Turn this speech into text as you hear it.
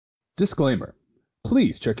Disclaimer.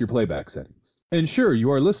 Please check your playback settings. Ensure you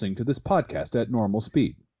are listening to this podcast at normal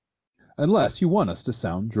speed. Unless you want us to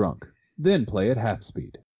sound drunk. Then play at half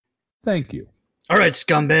speed. Thank you. All right,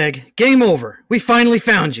 scumbag. Game over. We finally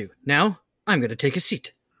found you. Now, I'm going to take a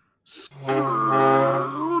seat.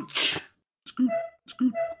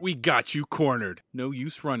 We got you cornered. No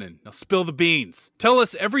use running. Now spill the beans. Tell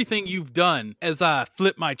us everything you've done as I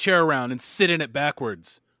flip my chair around and sit in it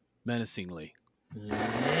backwards. Menacingly.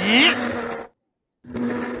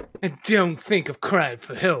 And don't think of crying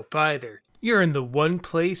for help either. You're in the one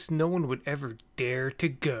place no one would ever dare to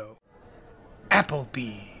go.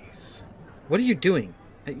 Applebee's. What are you doing?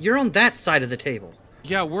 You're on that side of the table.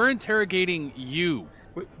 Yeah, we're interrogating you.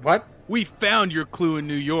 Wait, what? We found your clue in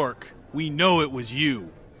New York. We know it was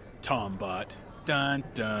you, Tombot. Dun,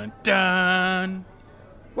 dun, dun.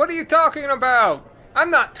 What are you talking about?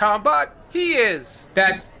 I'm not Tombot. He is.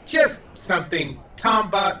 That's just something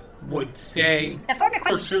Tombot would say. The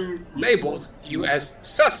person labels you as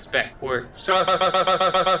suspect, or sus,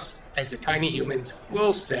 as the tiny humans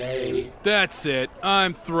will say. That's it.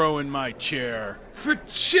 I'm throwing my chair. For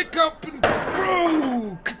chick up and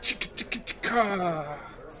throw.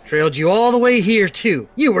 Trailed you all the way here, too.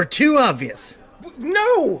 You were too obvious.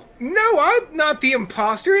 No, I'm not the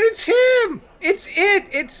imposter. It's him.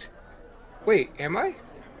 It's. Wait, am I?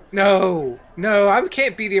 No, I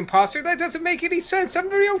can't be the imposter. That doesn't make any sense. I'm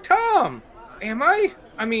the real Tom. Am I?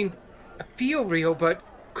 I mean, I feel real, but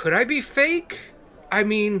could I be fake? I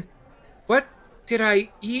mean, what did I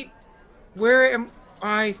eat? Where am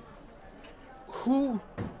I? Who?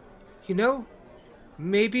 You know,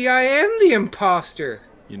 maybe I am the imposter.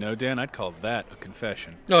 You know, Dan, I'd call that a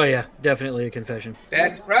confession. Oh, yeah, definitely a confession.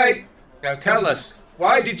 That's right. Now tell us,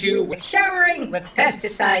 why did you... Showering with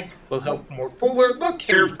pesticides will help more fuller look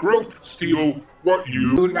hair growth steal what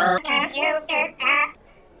you...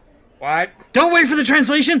 What? Don't wait for the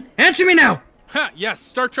translation! Answer me now! Ha! Yes,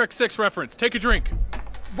 Star Trek 6 reference. Take a drink.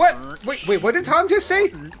 What? Wait, what did Tom just say?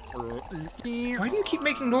 Why do you keep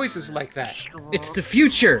making noises like that? It's the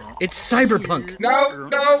future. It's cyberpunk. No,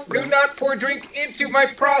 do not pour drink into my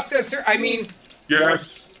processor. I mean...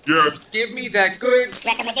 Yes. Give me that good...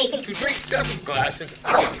 recommendation to drink 7 glasses.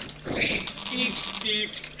 Eat.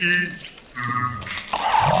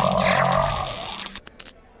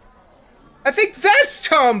 I think that's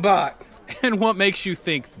Tombot! And what makes you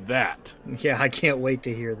think that? Yeah, I can't wait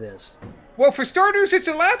to hear this. Well, for starters, it's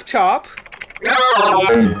a laptop.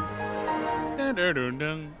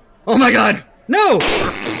 Oh my god! No!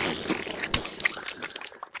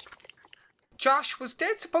 Josh, was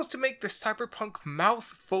Dad supposed to make the cyberpunk mouth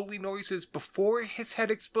Foley noises before his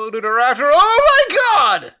head exploded or after? Oh my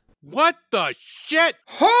god! What the shit?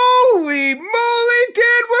 Holy moly,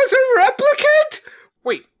 Dad was a replicant?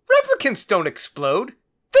 Wait, replicants don't explode.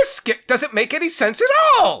 This skit doesn't make any sense at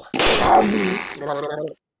all!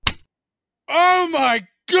 Oh my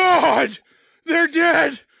god! They're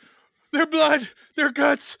dead! Their blood, their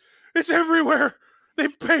guts, it's everywhere! They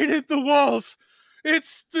painted the walls!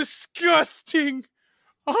 It's disgusting!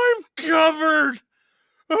 I'm covered!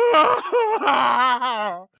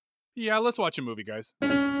 Yeah, let's watch a movie, guys.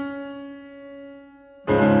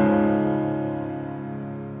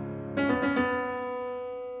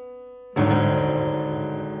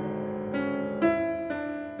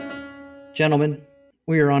 Gentlemen,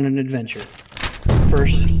 we are on an adventure.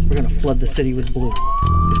 First, we're going to flood the city with blue,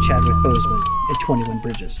 with Chadwick Boseman and 21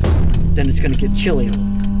 Bridges. Then it's going to get chilly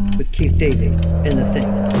with Keith David and The Thing.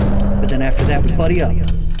 But then after that, we buddy up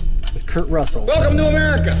with Kurt Russell. Welcome to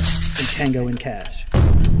America! And Tango and Cash.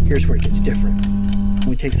 Here's where it gets different. When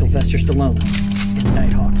we take Sylvester Stallone and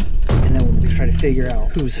Nighthawks, and then when we try to figure out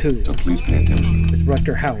who's who. So please pay attention. With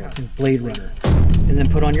Rutger Hauer and Blade Runner. And then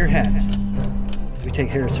put on your hats as we take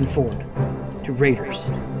Harrison Ford to Raiders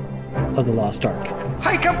of the Lost Ark.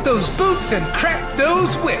 Hike up those boots and crack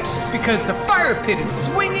those whips, because the fire pit is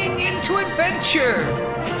swinging into adventure!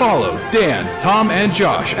 Follow Dan, Tom, and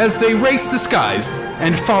Josh as they race the skies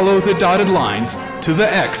and follow the dotted lines to the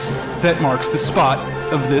X that marks the spot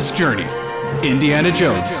of this journey. Indiana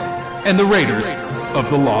Jones and the Raiders of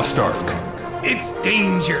the Lost Ark. It's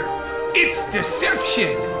danger! It's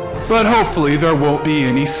deception! But hopefully there won't be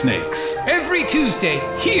any snakes. Every Tuesday,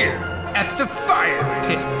 here at the Fire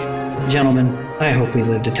Pit. Gentlemen, I hope we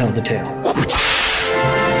live to tell the tale.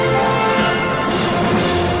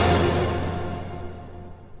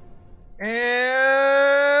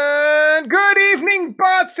 And good evening,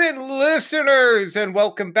 bots and listeners, and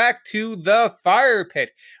welcome back to the Fire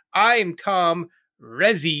Pit. I'm Tom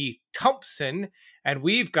Rezzy Thompson, and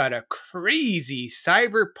we've got a crazy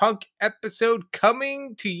cyberpunk episode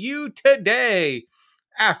coming to you today.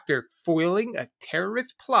 After foiling a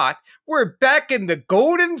terrorist plot, we're back in the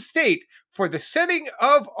Golden State for the setting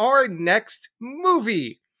of our next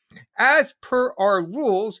movie. As per our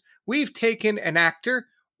rules, we've taken an actor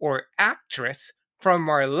or actress from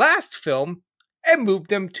our last film and moved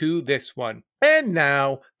them to this one. And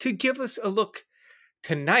now, to give us a look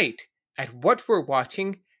tonight at what we're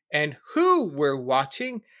watching and who we're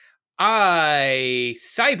watching, I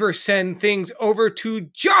cyber send things over to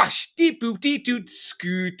Josh. Deep boop deep doot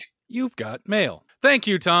scoot. You've got mail. Thank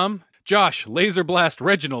you, Tom. Josh, Laser Blast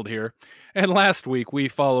Reginald here. And last week we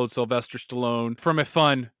followed Sylvester Stallone from a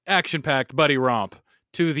fun, action-packed buddy romp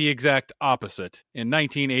to the exact opposite in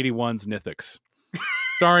 1981's Nithix.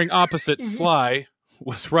 Starring opposite Sly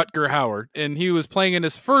was Rutger Hauer, and he was playing in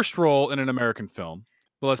his first role in an American film.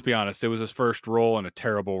 But let's be honest, it was his first role and a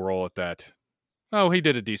terrible role at that. Oh, he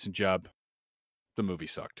did a decent job. The movie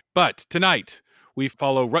sucked. But tonight, we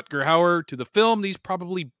follow Rutger Hauer to the film he's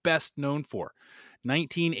probably best known for,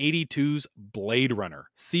 1982's Blade Runner,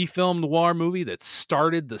 C-film noir movie that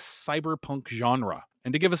started the cyberpunk genre.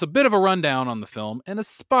 And to give us a bit of a rundown on the film and a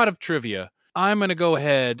spot of trivia, I'm going to go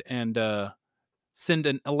ahead and send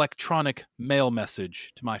an electronic mail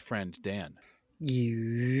message to my friend Dan.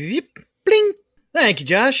 Yep. Bling. Thank you,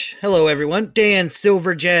 Josh. Hello, everyone. Dan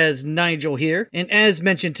Silver Jazz Nigel here. And as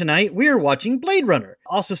mentioned tonight, we are watching Blade Runner,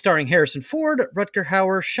 also starring Harrison Ford, Rutger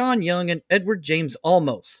Hauer, Sean Young, and Edward James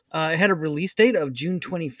Olmos. It had a release date of June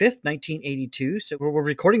 25th, 1982. So we're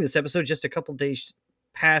recording this episode just a couple days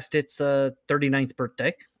past its 39th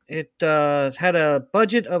birthday. It had a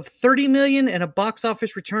budget of $30 million and a box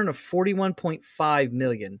office return of $41.5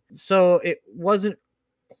 million. So it wasn't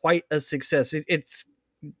quite a success. It's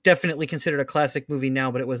definitely considered a classic movie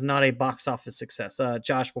now, but it was not a box office success.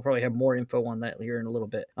 Josh will probably have more info on that here in a little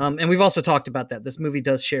bit. And we've also talked about that. This movie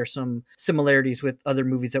does share some similarities with other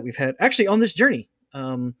movies that we've had actually on this journey.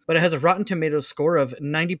 But it has a Rotten Tomatoes score of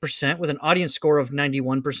 90% with an audience score of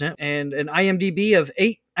 91% and an IMDb of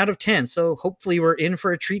 8 out of 10. So hopefully we're in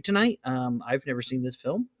for a treat tonight. I've never seen this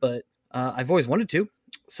film, but I've always wanted to.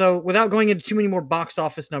 So without going into too many more box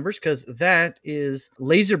office numbers, because that is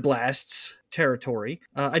Laser Blast's territory,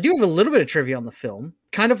 I do have a little bit of trivia on the film.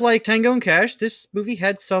 Kind of like Tango and Cash, this movie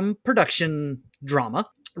had some production drama.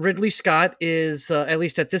 Ridley Scott is, at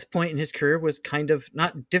least at this point in his career, was kind of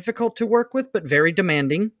not difficult to work with, but very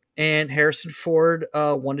demanding. And Harrison Ford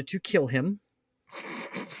wanted to kill him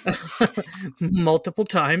multiple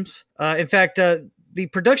times. In fact, the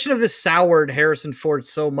production of this soured Harrison Ford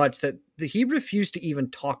so much that he refused to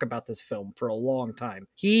even talk about this film for a long time.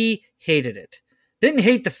 He hated it. Didn't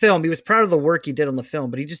hate the film. He was proud of the work he did on the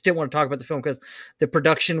film, but he just didn't want to talk about the film because the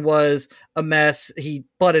production was a mess. He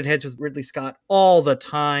butted heads with Ridley Scott all the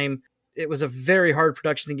time. It was a very hard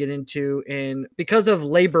production to get into. And because of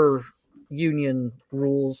labor union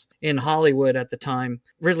rules in Hollywood at the time,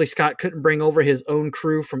 Ridley Scott couldn't bring over his own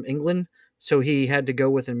crew from England. So he had to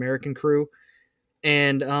go with an American crew.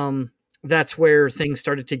 And that's where things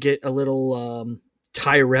started to get a little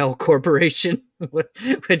Tyrell Corporation,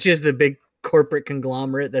 which is the big corporate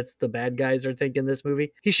conglomerate that's the bad guys are thinking this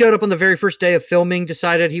movie. He showed up on the very first day of filming,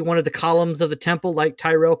 decided he wanted the columns of the temple like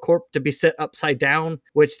Tyrell Corp to be set upside down,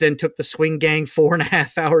 which then took the Swing Gang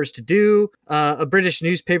 4.5 hours to do. A British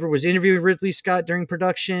newspaper was interviewing Ridley Scott during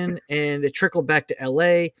production, and it trickled back to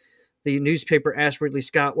LA. The newspaper asked Ridley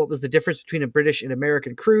Scott what was the difference between a British and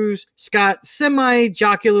American crews. Scott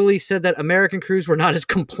semi-jocularly said that American crews were not as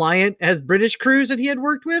compliant as British crews that he had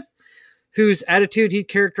worked with, whose attitude he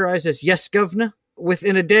characterized as yes, governor.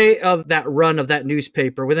 Within a day of that run of that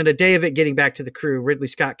newspaper, within a day of it getting back to the crew, Ridley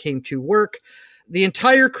Scott came to work. The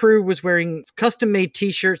entire crew was wearing custom-made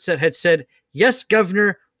T-shirts that had said, yes,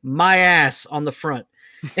 governor, my ass on the front.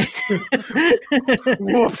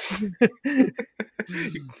 Whoops.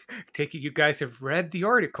 Take it you guys have read the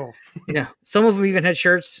article. Yeah. Some of them even had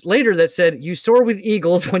shirts later that said, you soar with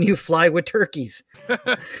eagles when you fly with turkeys.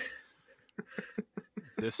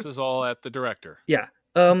 This is all at the director. Yeah.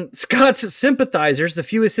 Scott's sympathizers, the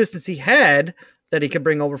few assistants he had that he could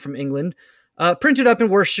bring over from England, printed up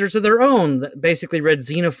and wore shirts of their own that basically read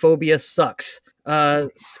xenophobia sucks.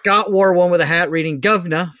 Scott wore one with a hat reading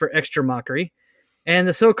governor for extra mockery. And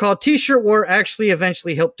the so-called T-shirt war actually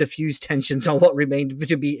eventually helped diffuse tensions on what remained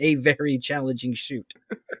to be a very challenging shoot.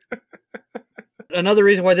 Another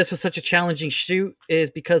reason why this was such a challenging shoot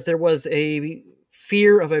is because there was a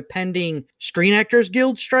fear of a pending Screen Actors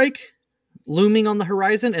Guild strike looming on the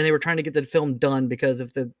horizon, and they were trying to get the film done because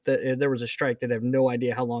if if there was a strike, they'd have no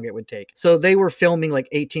idea how long it would take. So they were filming like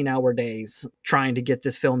 18-hour days trying to get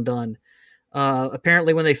this film done.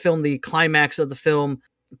 Apparently, when they filmed the climax of the film,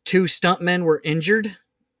 2 stuntmen were injured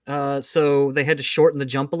So they had to shorten the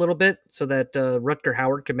jump a little bit so that Rutger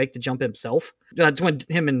Hauer could make the jump himself. It's when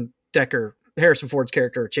him and Decker, Harrison Ford's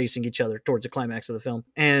character, are chasing each other towards the climax of the film.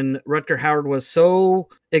 And Rutger Hauer was so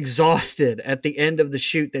exhausted at the end of the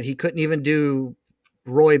shoot that he couldn't even do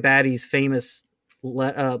Roy Batty's famous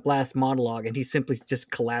last monologue, and he simply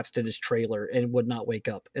just collapsed in his trailer and would not wake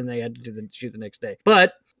up, and they had to do the shoot the next day.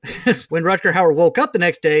 But when Rutger Hauer woke up the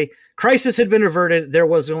next day, crisis had been averted. There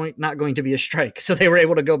was not going to be a strike, so they were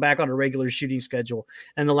able to go back on a regular shooting schedule,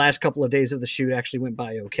 and the last couple of days of the shoot actually went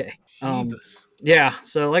by okay. Yeah,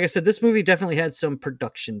 so like I said, this movie definitely had some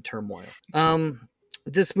production turmoil.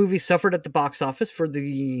 This movie suffered at the box office for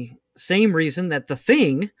the same reason that The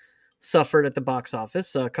Thing suffered at the box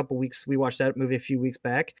office. We watched that movie a few weeks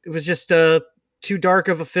back. It was just too dark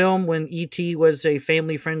of a film when E.T. was a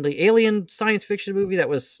family-friendly alien science fiction movie that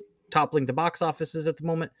was toppling the box offices at the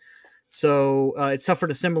moment. So it suffered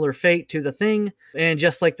a similar fate to The Thing. And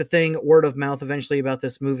just like The Thing, word of mouth eventually about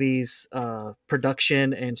this movie's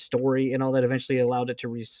production and story and all that eventually allowed it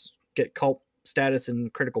to get cult status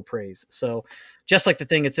and critical praise. So just like The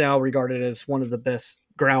Thing, it's now regarded as one of the best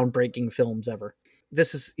groundbreaking films ever.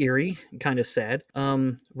 This is eerie, kind of sad.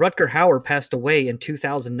 Rutger Hauer passed away in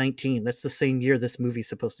 2019. That's the same year this movie's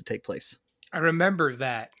supposed to take place. I remember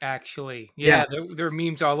that, actually. Yeah. There are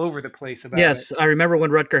memes all over the place about it. Yes, I remember when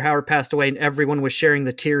Rutger Hauer passed away and everyone was sharing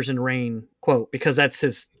the Tears in Rain quote, because that's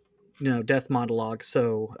his death monologue.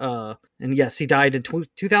 So, and yes, he died in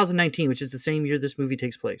 2019, which is the same year this movie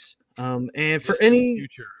takes place. And for any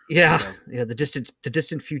future. The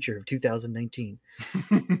distant future of 2019.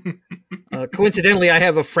 Coincidentally, I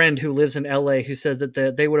have a friend who lives in LA who said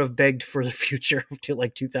that they would have begged for the future to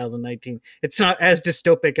like 2019. It's not as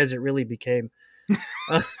dystopic as it really became.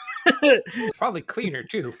 Probably cleaner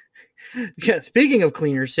too. Yeah. Speaking of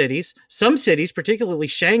cleaner cities, some cities, particularly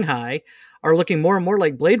Shanghai, are looking more and more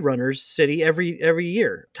like Blade Runner's city every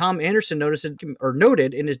year. Tom Anderson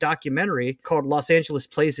noted in his documentary called Los Angeles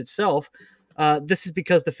Plays Itself. This is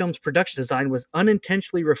because the film's production design was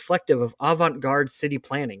unintentionally reflective of avant-garde city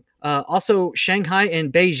planning. Also, Shanghai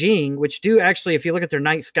and Beijing, which do actually, if you look at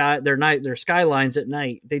their skylines at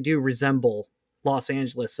night, they do resemble Los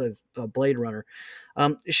Angeles of Blade Runner.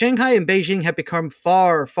 Shanghai and Beijing have become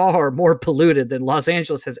far, far more polluted than Los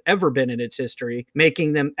Angeles has ever been in its history,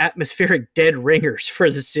 making them atmospheric dead ringers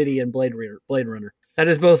for the city and Blade Runner. That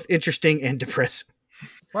is both interesting and depressing.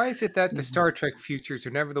 Why is it that the Star Trek futures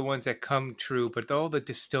are never the ones that come true, but all the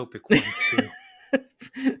dystopic ones do?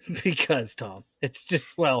 Because, Tom, it's just,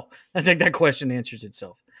 I think that question answers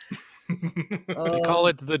itself. They call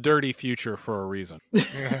it the dirty future for a reason.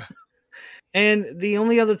 Yeah. And the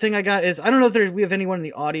only other thing I got is, I don't know if we have anyone in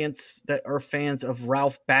the audience that are fans of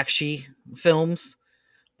Ralph Bakshi films,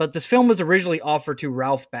 but this film was originally offered to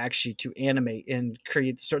Ralph Bakshi to animate and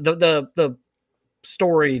create the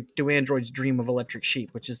story Do Androids Dream of Electric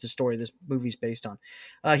Sheep, which is the story this movie's based on.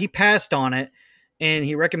 He passed on it, and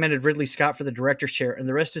he recommended Ridley Scott for the director's chair, and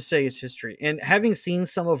the rest to say is history. And having seen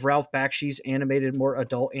some of Ralph Bakshi's more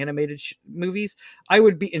adult animated movies, I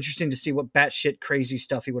would be interested to see what batshit crazy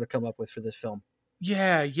stuff he would have come up with for this film.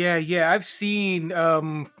 Yeah. I've seen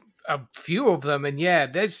a few of them, and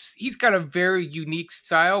he's got a very unique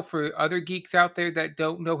style for other geeks out there that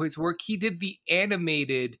don't know his work. He did the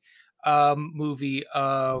animated movie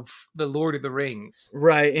of the Lord of the Rings,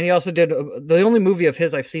 right? And he also did the only movie of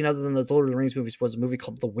his I've seen other than those Lord of the Rings movies was a movie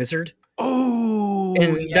called The Wizard. Oh,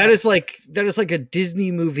 and that is like a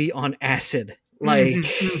Disney movie on acid. Like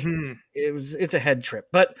it's a head trip,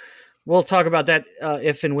 but we'll talk about that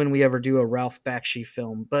if and when we ever do a Ralph Bakshi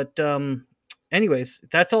film. But anyways,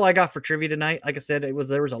 that's all I got for trivia tonight. Like I said, there was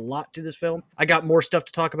a lot to this film. I got more stuff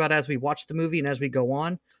to talk about as we watch the movie and as we go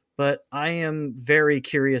on. But I am very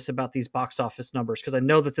curious about these box office numbers because I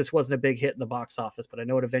know that this wasn't a big hit in the box office, but I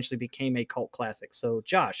know it eventually became a cult classic. So,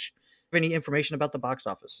 Josh, have any information about the box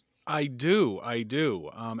office? I do.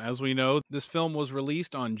 As we know, this film was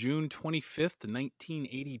released on June 25th,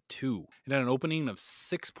 1982. It had an opening of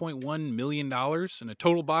 $6.1 million and a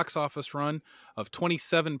total box office run of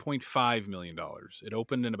 $27.5 million. It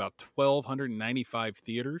opened in about 1,295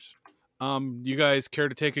 theaters. You guys care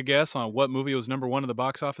to take a guess on what movie was number one in the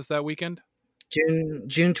box office that weekend? June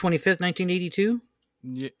 25th, 1982?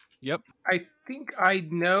 Yep. I think I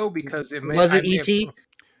know because it was it E.T.?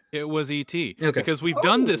 It was E.T. Okay. Because we've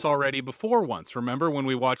done this already before once. Remember when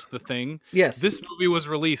we watched The Thing? Yes. This movie was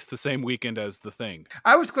released the same weekend as The Thing.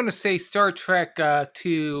 I was going to say Star Trek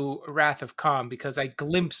to Wrath of Khan because I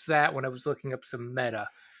glimpsed that when I was looking up some meta.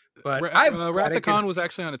 But Wrath of Khan was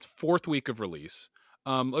actually on its fourth week of release.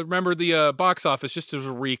 Remember the box office, just as a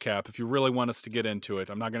recap, if you really want us to get into it.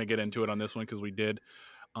 I'm not going to get into it on this one because we did.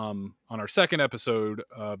 on our second episode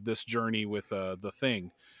of this journey with The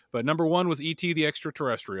Thing. But number 1 was E.T. the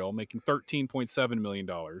Extraterrestrial, making $13.7 million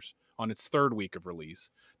on its third week of release.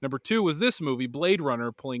 Number 2 was this movie, Blade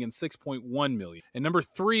Runner, pulling in $6.1 million. And number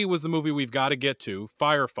 3 was the movie we've got to get to,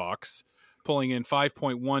 Firefox, pulling in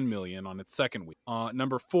 $5.1 million on its second week.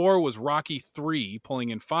 Number 4 was Rocky 3, pulling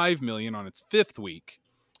in $5 million on its fifth week.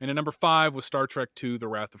 And at number 5 was Star Trek II, The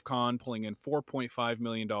Wrath of Khan, pulling in $4.5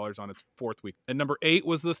 million on its fourth week. And number 8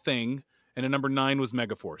 was The Thing. And at number 9 was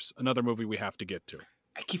Megaforce, another movie we have to get to.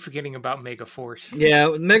 I keep forgetting about Megaforce. Yeah,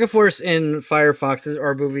 Megaforce and Firefox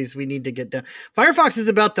are movies we need to get done. Firefox is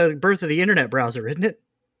about the birth of the internet browser, isn't it?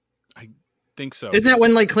 I think so. Isn't that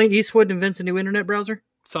when like Clint Eastwood invents a new internet browser?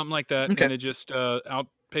 Something like that. Okay. And it just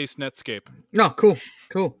outpaced Netscape. No, cool.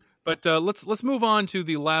 But let's move on to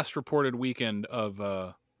the last reported weekend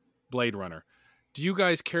of Blade Runner. Do you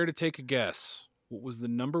guys care to take a guess? What was the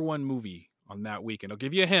number 1 movie on that weekend? I'll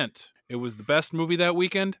give you a hint. It was the best movie that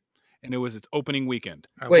weekend, and it was its opening weekend.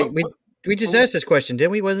 Wait, we just asked this question,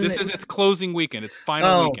 didn't we? This is its closing weekend. It's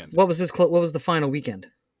final weekend. What was this? What was the final weekend?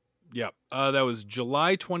 Yep. That was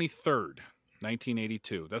July 23rd,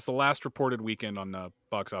 1982. That's the last reported weekend on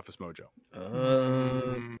Box Office Mojo.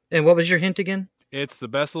 And what was your hint again? It's the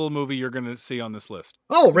best little movie you're going to see on this list.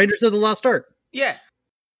 Oh, Raiders of the Lost Ark. Yeah.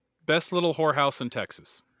 Best little whorehouse in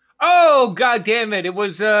Texas. Oh, God damn it. It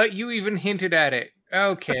was, you even hinted at it.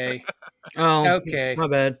 Okay. Okay. My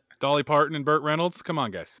bad. Dolly Parton and Burt Reynolds. Come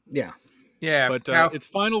on, guys. Yeah. Yeah. But its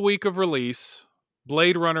final week of release,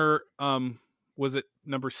 Blade Runner was at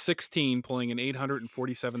number 16, pulling in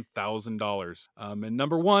 $847,000. And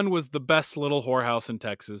number 1 was The Best Little Whorehouse in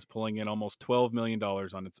Texas, pulling in almost $12 million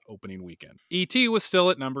on its opening weekend. E.T. was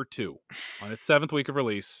still at number 2 on its 7th week of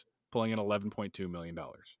release, pulling in $11.2 million.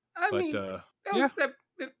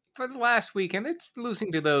 For the last weekend, it's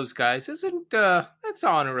losing to those guys. That's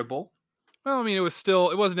honorable. Well, I mean, it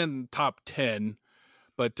wasn't in the top 10,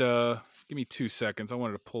 but give me 2 seconds. I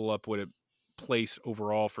wanted to pull up what it placed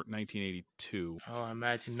overall for 1982. Oh, I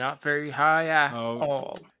imagine not very high at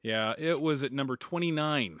all. Yeah, it was at number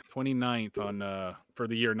 29th on for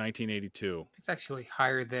the year 1982. It's actually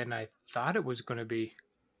higher than I thought it was going to be.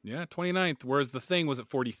 Yeah, 29th, whereas The Thing was at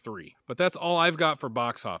 43. But that's all I've got for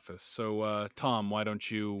box office. So, Tom, why don't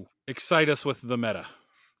you excite us with the meta?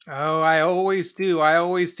 Oh, I always do.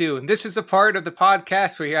 And this is a part of the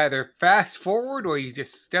podcast where you either fast forward or you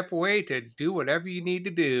just step away to do whatever you need to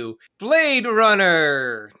do. Blade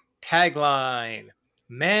Runner! Tagline: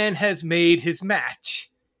 Man has made his match.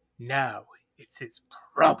 Now it's his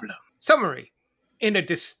problem. Summary: in a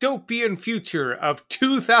dystopian future of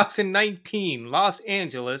 2019 Los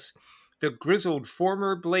Angeles, the grizzled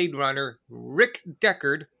former Blade Runner Rick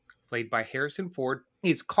Deckard, played by Harrison Ford,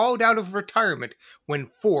 is called out of retirement when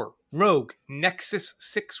 4 rogue Nexus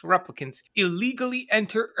 6 replicants illegally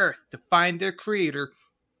enter Earth to find their creator,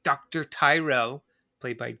 Dr. Tyrell,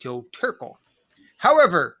 played by Joe Turkel.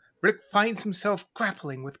 However, Rick finds himself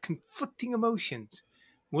grappling with conflicting emotions.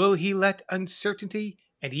 Will he let uncertainty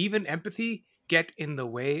and even empathy get in the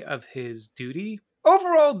way of his duty?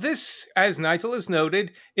 Overall, this, as Nigel has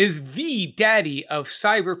noted, is the daddy of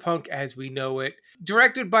cyberpunk as we know it,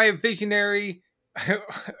 directed by a visionary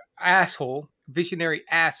asshole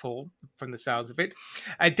from the sounds of it,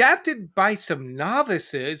 adapted by some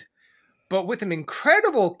novices, but with an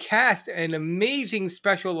incredible cast and amazing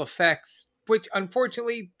special effects, which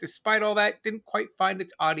unfortunately, despite all that, didn't quite find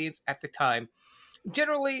its audience at the time.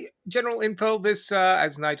 General info, this,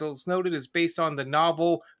 as Nigel's noted, is based on the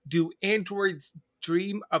novel Do Androids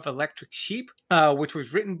Dream of Electric Sheep, which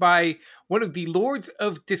was written by one of the lords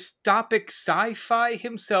of dystopic sci-fi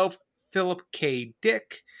himself, Philip K.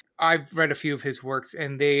 Dick. I've read a few of his works,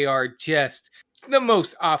 and they are just the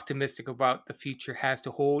most optimistic about the future has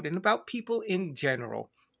to hold and about people in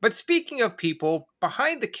general. But speaking of people,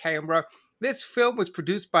 behind the camera, this film was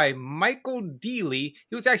produced by Michael Dealey.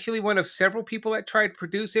 He was actually one of several people that tried to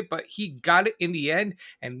produce it, but he got it in the end.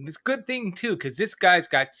 And it's a good thing, too, because this guy's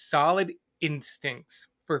got solid instincts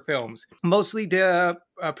for films. Mostly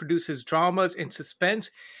produces dramas and suspense.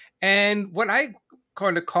 And what I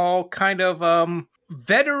kind of call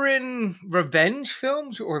veteran revenge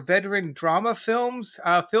films or veteran drama films.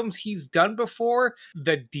 Films he's done before.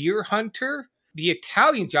 The Deer Hunter. The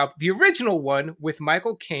Italian Job, the original one with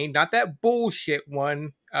Michael Caine, not that bullshit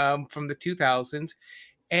one from the 2000s,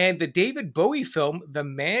 and the David Bowie film, The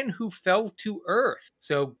Man Who Fell to Earth.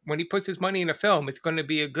 So when he puts his money in a film, it's going to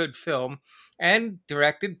be a good film, and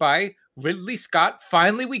directed by Ridley Scott.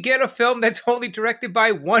 Finally, we get a film that's only directed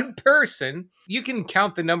by one person. You can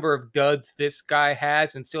count the number of duds this guy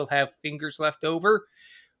has and still have fingers left over.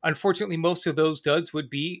 Unfortunately, most of those duds would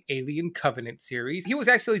be Alien Covenant series. He was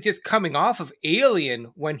actually just coming off of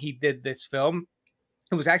Alien when he did this film.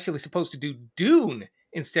 He was actually supposed to do Dune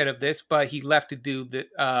instead of this, but he left to do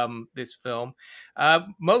this film.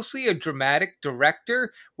 Mostly a dramatic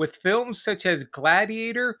director with films such as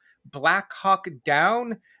Gladiator, Black Hawk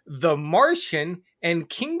Down, The Martian, and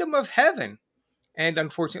Kingdom of Heaven. And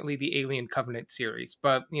unfortunately, the Alien Covenant series.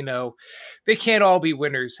 But, they can't all be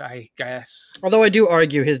winners, I guess. Although I do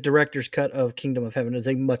argue his director's cut of Kingdom of Heaven is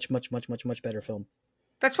a much, much, much, much, much better film.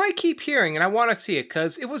 That's why I keep hearing, and I want to see it,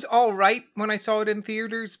 because it was all right when I saw it in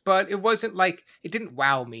theaters, but it wasn't like, it didn't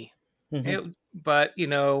wow me. But,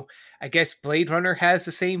 I guess Blade Runner has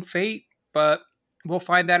the same fate, but we'll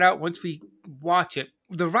find that out once we watch it.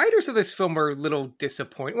 The writers of this film are a little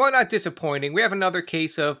disappointing. Well, not disappointing. We have another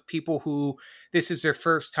case of people who this is their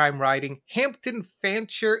first time writing. Hampton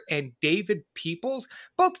Fancher and David Peoples,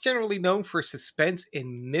 both generally known for suspense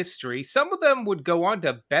and mystery. Some of them would go on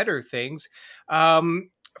to better things.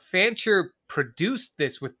 Fancher produced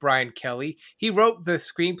this with Brian Kelly. He wrote the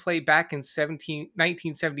screenplay back in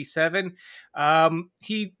 1977.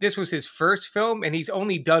 This was his first film, and he's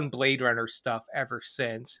only done Blade Runner stuff ever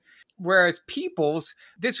since. Whereas Peoples,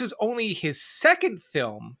 this was only his second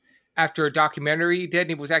film after a documentary he did, and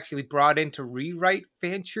he was actually brought in to rewrite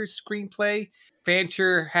Fancher's screenplay.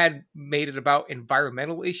 Fancher had made it about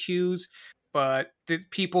environmental issues, but the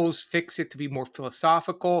Peoples fixed it to be more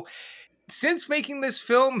philosophical. Since making this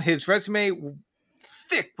film, his resume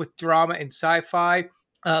thick with drama and sci-fi.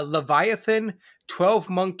 Leviathan, 12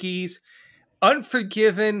 Monkeys,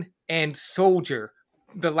 Unforgiven, and Soldier.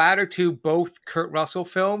 The latter two, both Kurt Russell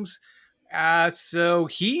films. So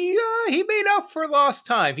he made up for lost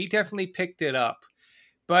time. He definitely picked it up.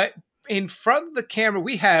 But in front of the camera,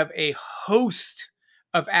 we have a host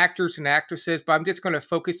of actors and actresses, but I'm just going to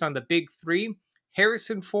focus on the big three.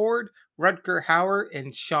 Harrison Ford, Rutger Hauer,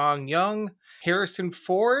 and Sean Young. Harrison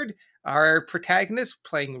Ford, our protagonist,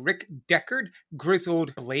 playing Rick Deckard,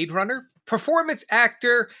 grizzled Blade Runner. Performance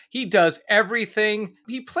actor, he does everything.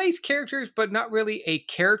 He plays characters, but not really a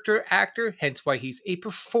character actor, hence why he's a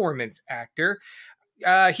performance actor.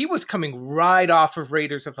 He was coming right off of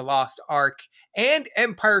Raiders of the Lost Ark and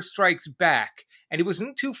Empire Strikes Back, and he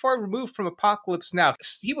wasn't too far removed from Apocalypse Now.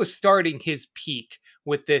 He was starting his peak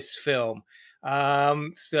with this film.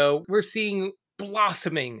 So we're seeing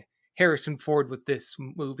blossoming Harrison Ford with this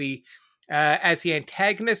movie. As the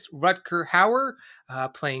antagonist, Rutger Hauer,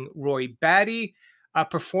 playing Roy Batty, a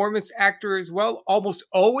performance actor as well, almost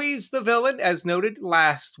always the villain, as noted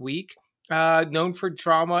last week, known for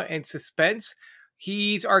drama and suspense.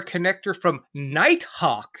 He's our connector from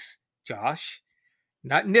Nighthawks, Josh.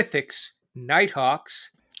 Not Mythics,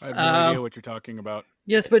 Nighthawks. I have no idea what you're talking about.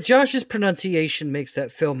 Yes, but Josh's pronunciation makes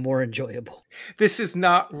that film more enjoyable. This is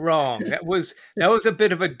not wrong. That was a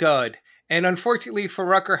bit of a dud. And unfortunately for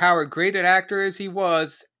Rutger Hauer, great an actor as he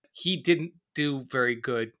was, he didn't do very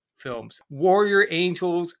good films. Warrior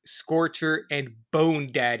Angels, Scorcher, and Bone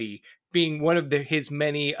Daddy being one of his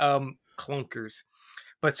many clunkers.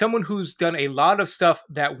 But someone who's done a lot of stuff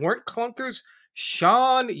that weren't clunkers,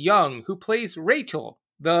 Sean Young, who plays Rachel,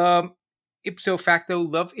 the ipso facto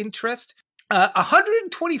love interest.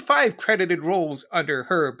 125 credited roles under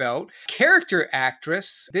her belt. Character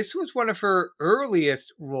actress, this was one of her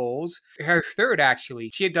earliest roles, her third actually.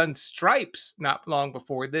 She had done Stripes not long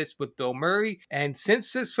before this with Bill Murray, and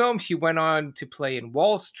since this film she went on to play in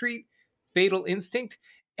Wall Street, Fatal Instinct,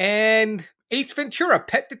 and Ace Ventura,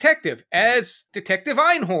 Pet Detective, as Detective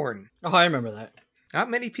Einhorn. Oh, I remember that. Not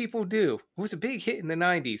many people do. It was a big hit in the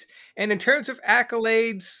 90s. And in terms of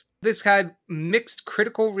accolades, this had mixed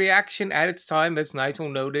critical reaction at its time, as Nigel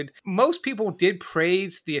noted. Most people did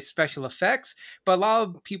praise the special effects, but a lot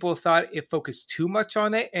of people thought it focused too much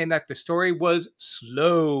on it and that the story was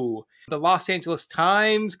slow. The Los Angeles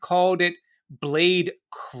Times called it Blade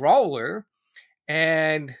Crawler,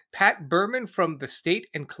 and Pat Berman from the State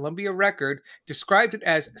and Columbia Record described it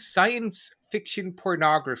as science fiction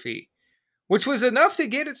pornography, which was enough to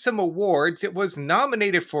get it some awards. It was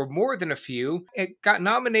nominated for more than a few. It got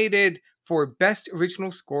nominated for Best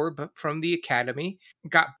Original Score from the Academy,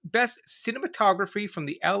 got Best Cinematography from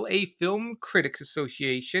the LA Film Critics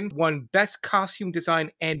Association, won Best Costume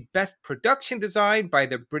Design and Best Production Design by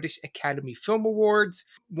the British Academy Film Awards,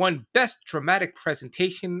 won Best Dramatic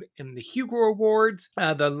Presentation in the Hugo Awards.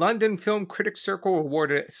 The London Film Critics Circle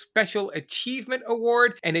awarded a Special Achievement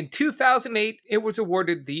Award, and in 2008, it was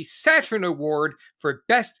awarded the Saturn Award for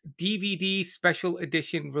Best DVD Special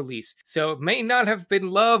Edition Release. So it may not have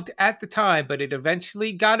been loved at the time, time, but it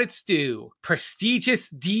eventually got its due.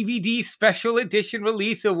 Prestigious DVD Special Edition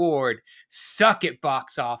Release Award. Suck it,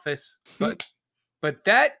 box office. But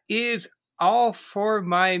that is all for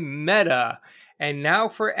my meta. And now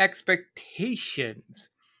for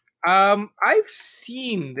expectations. I've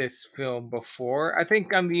seen this film before. I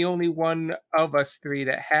think I'm the only one of us three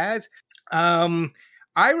that has. I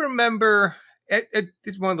remember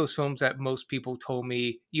it's one of those films that most people told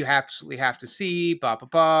me you absolutely have to see, blah, blah,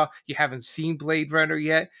 blah. You haven't seen Blade Runner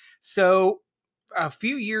yet. So a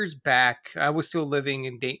few years back, I was still living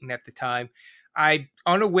in Dayton at the time. I,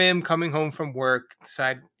 on a whim, coming home from work,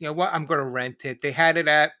 decided, you know what, I'm going to rent it. They had it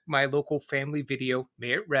at my local Family Video,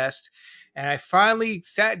 may it rest. And I finally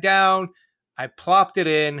sat down, I plopped it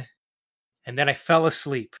in, and then I fell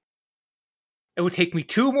asleep. It would take me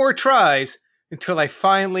 2 more tries until I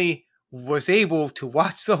finally was able to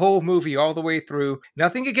watch the whole movie all the way through.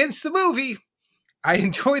 Nothing against the movie. I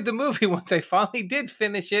enjoyed the movie once I finally did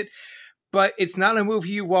finish it, but it's not a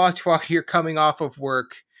movie you watch while you're coming off of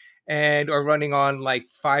work and are running on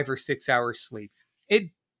like 5 or 6 hours sleep. It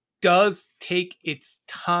does take its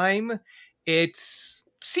time. It's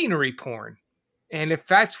scenery porn. And if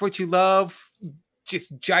that's what you love,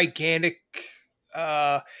 just gigantic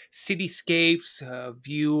cityscapes,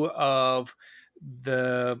 view of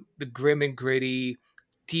the grim and gritty,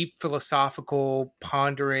 deep philosophical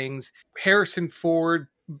ponderings, Harrison Ford,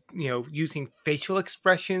 you know, using facial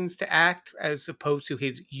expressions to act as opposed to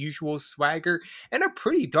his usual swagger, and a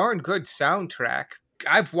pretty darn good soundtrack.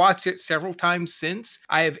 I've watched it several times since.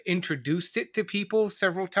 I have introduced it to people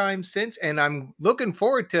several times since, and I'm looking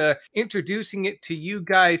forward to introducing it to you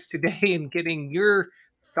guys today and getting your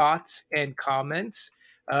thoughts and comments,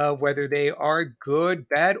 whether they are good,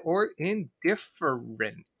 bad, or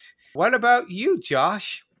indifferent. What about you,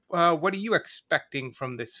 Josh? What are you expecting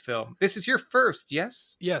from this film? This is your first,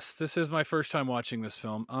 yes? Yes, this is my first time watching this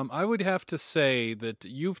film. I would have to say that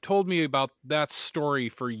you've told me about that story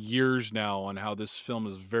for years now on how this film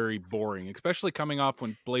is very boring, especially coming off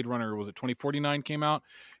when Blade Runner, was it 2049 came out?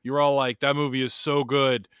 You were all like, that movie is so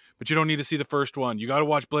good, but you don't need to see the first one. You got to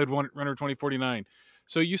watch Blade Runner 2049.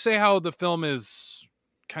 So you say how the film is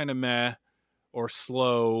kind of meh or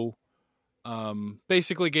slow.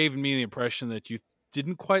 Basically gave me the impression that you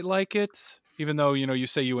didn't quite like it, even though, you know, you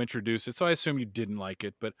say you introduced it, so I assume you didn't like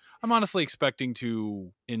it, but I'm honestly expecting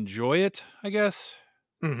to enjoy it, I guess.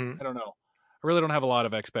 I don't know. I really don't have a lot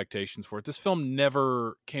of expectations for it. This film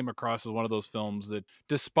never came across as one of those films that,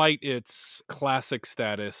 despite its classic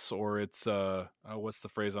status or its, what's the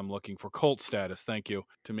phrase I'm looking for? Cult status, thank you,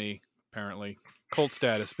 to me, apparently. Cult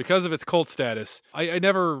status. Because of its cult status, I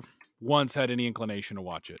never once had any inclination to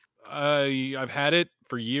watch it. I've had it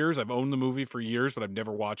for years. I've owned the movie for years, but I've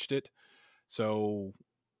never watched it. So,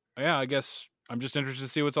 yeah, I guess I'm just interested to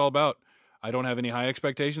see what it's all about. I don't have any high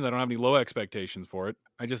expectations. I don't have any low expectations for it.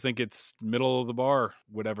 I just think it's middle of the bar,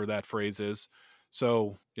 whatever that phrase is.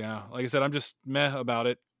 So, yeah, like I said, I'm just meh about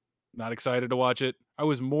it. Not excited to watch it. I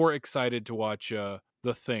was more excited to watch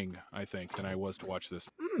The Thing, I think, than I was to watch this.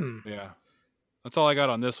 Yeah. That's all I got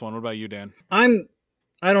on this one. What about you, Dan? I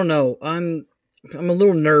don't know. I'm a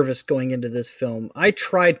little nervous going into this film. I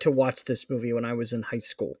tried to watch this movie when I was in high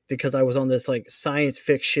school because I was on this like science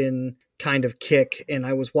fiction kind of kick, and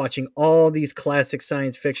I was watching all these classic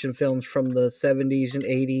science fiction films from the 70s and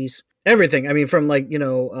 80s. Everything. I mean, from like, you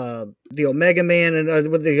know, the Omega Man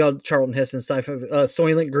and what they call Charlton Heston stuff,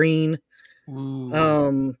 Soylent Green.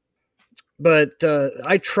 But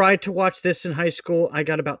I tried to watch this in high school. I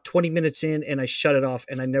got about 20 minutes in and I shut it off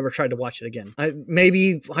and I never tried to watch it again.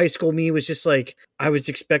 Maybe high school me was just like, I was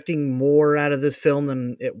expecting more out of this film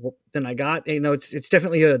than I got. You know, it's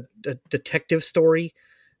definitely a detective story,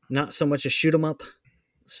 not so much a shoot 'em up.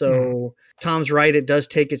 So Tom's right. It does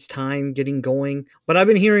take its time getting going, but I've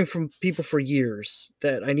been hearing from people for years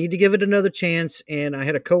that I need to give it another chance. And I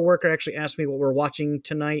had a coworker actually ask me what we're watching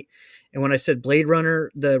tonight. And when I said Blade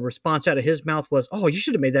Runner, the response out of his mouth was, "Oh, you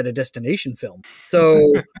should have made that a destination film."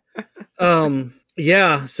 So,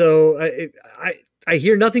 yeah. So I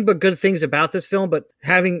hear nothing but good things about this film, but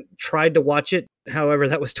having tried to watch it, however,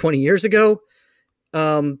 that was 20 years ago.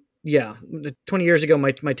 Yeah, 20 years ago,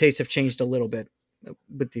 my tastes have changed a little bit,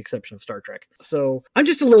 with the exception of Star Trek. So I'm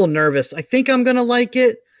just a little nervous. I think I'm going to like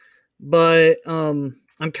it, but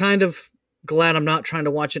I'm kind of glad I'm not trying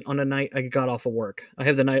to watch it on a night I got off of work. I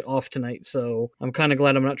have the night off tonight, so I'm kind of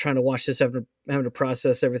glad I'm not trying to watch this having to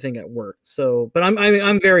process everything at work. So, but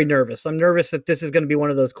I'm very nervous. I'm nervous that this is going to be one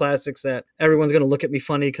of those classics that everyone's going to look at me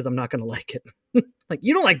funny because I'm not going to like it. Like,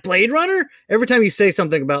 you don't like Blade Runner? Every time you say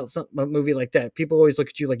something about a movie like that, people always look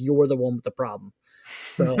at you like you're the one with the problem.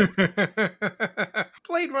 So,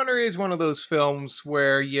 Blade Runner is one of those films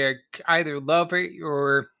where you either love it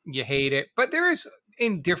or you hate it, but there is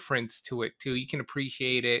indifference to it too. You can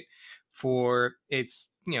appreciate it for its,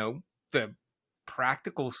 the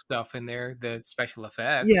practical stuff in there, the special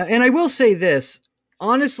effects. yeah, and I will say this.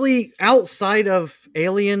 Honestly, outside of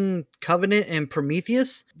Alien Covenant and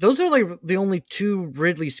Prometheus, those are like the only two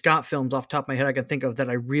Ridley Scott films off the top of my head I can think of that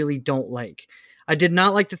I really don't like. I did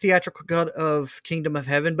not like the theatrical cut of Kingdom of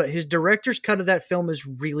Heaven, but his director's cut of that film is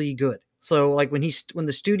really good. So like when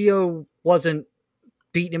the studio wasn't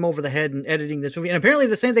beating him over the head and editing this movie, and apparently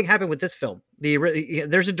the same thing happened with this film.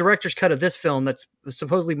 There's a director's cut of this film that's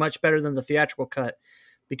supposedly much better than the theatrical cut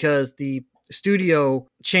because the studio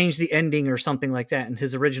changed the ending or something like that in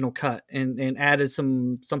his original cut and added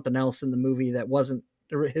something else in the movie that wasn't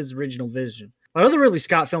his original vision. But other Ridley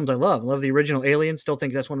Scott films I love the original Alien. Still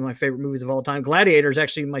think that's one of my favorite movies of all time. Gladiator is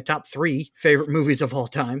actually my top 3 favorite movies of all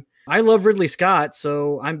time. I love Ridley Scott,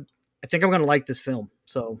 so I think I'm going to like this film.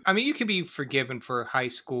 So, I mean, you can be forgiven for high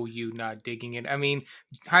school you not digging it. I mean,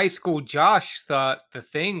 high school Josh thought The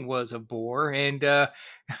Thing was a bore, and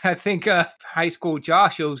I think high school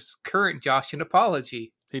Josh owes current Josh an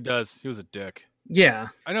apology. He does. He was a dick. Yeah.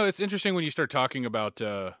 I know it's interesting when you start talking about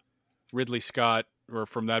Ridley Scott, or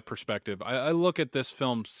from that perspective. I look at this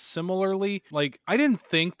film similarly. Like, I didn't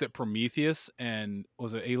think that Prometheus and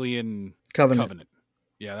was it Alien Covenant.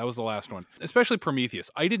 Yeah, that was the last one. Especially Prometheus.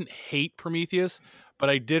 I didn't hate Prometheus, but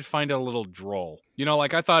I did find it a little droll.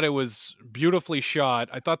 Like I thought it was beautifully shot.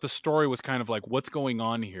 I thought the story was kind of like, what's going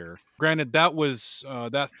on here? Granted, that was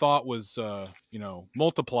that thought was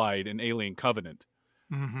multiplied in Alien Covenant.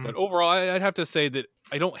 Mm-hmm. But overall, I'd have to say that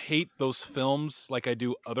I don't hate those films like I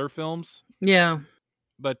do other films. Yeah.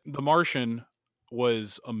 But The Martian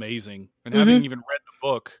was amazing. And having even read the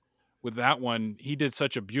book with that one, he did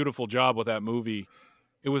such a beautiful job with that movie.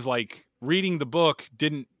 It was like reading the book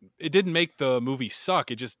didn't make the movie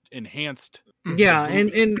suck. It just enhanced. Yeah,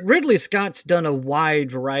 and Ridley Scott's done a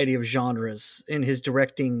wide variety of genres in his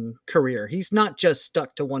directing career. He's not just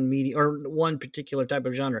stuck to one media or one particular type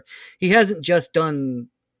of genre. He hasn't just done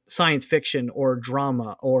science fiction or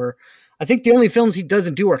drama, or I think the only films he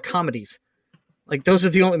doesn't do are comedies. Like those are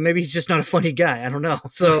the only, maybe he's just not a funny guy. I don't know.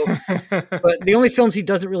 So, but the only films he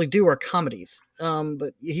doesn't really do are comedies.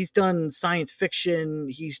 But he's done science fiction.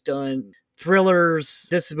 He's done thrillers.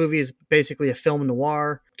 This movie is basically a film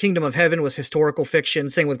noir. Kingdom of Heaven was historical fiction.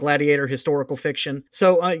 Same with Gladiator, historical fiction.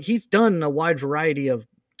 So he's done a wide variety of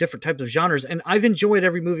different types of genres. And I've enjoyed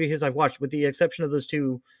every movie of his I've watched, with the exception of those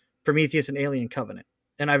two, Prometheus and Alien Covenant.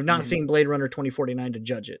 And I've not seen Blade Runner 2049 to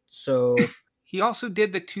judge it. So... He also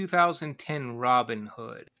did the 2010 Robin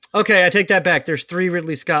Hood. Okay, I take that back. There's 3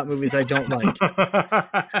 Ridley Scott movies I don't like.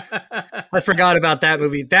 I forgot about that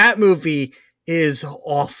movie. That movie is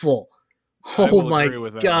awful. Oh my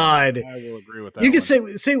God. I will agree with that. You can say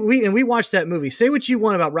we watched that movie. Say what you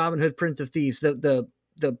want about Robin Hood, Prince of Thieves. The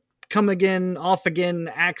come again, off again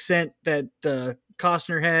accent that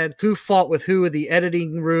Costner had. Who fought with who in the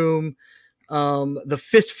editing room. The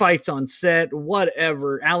fist fights on set,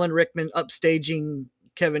 whatever. Alan Rickman upstaging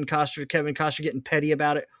Kevin Costner getting petty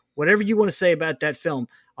about it. Whatever you want to say about that film,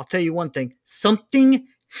 I'll tell you one thing. Something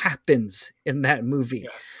happens in that movie.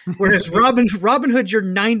 Yes. Whereas Robin Hood, you're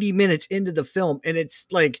 90 minutes into the film, and it's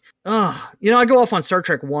like, I go off on Star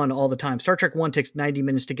Trek 1 all the time. Star Trek 1 takes 90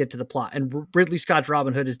 minutes to get to the plot, and Ridley Scott's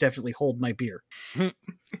Robin Hood is definitely hold my beer.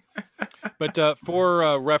 But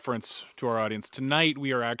for reference to our audience, tonight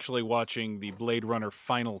we are actually watching the Blade Runner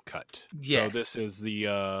Final Cut. Yes. So this is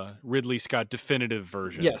the Ridley Scott definitive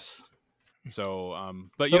version. Yes. So,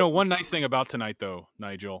 one nice thing about tonight, though,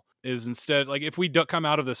 Nigel, is instead, like, if we come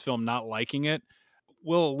out of this film not liking it,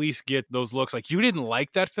 we'll at least get those looks like, you didn't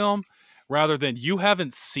like that film, rather than you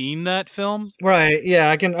haven't seen that film. Right, yeah,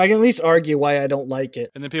 I can at least argue why I don't like it.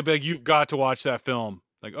 And then people be like, you've got to watch that film.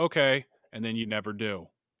 Like, okay, and then you never do.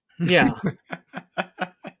 Yeah.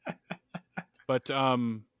 But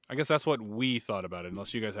I guess that's what we thought about it,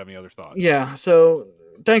 unless you guys have any other thoughts. Yeah, so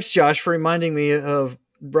thanks, Josh, for reminding me of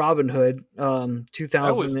Robin Hood, 2000.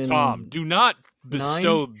 That was Tom. Do not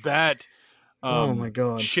bestow that oh my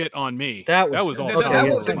God shit on me. That was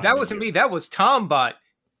that wasn't me. That was Tom Bot.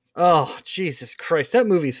 Oh, Jesus Christ. That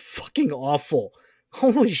movie's fucking awful.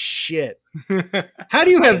 Holy shit. How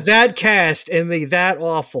do you have that cast and be that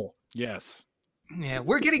awful? Yes. Yeah,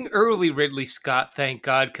 we're getting early Ridley Scott, thank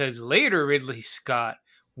God, because later Ridley Scott,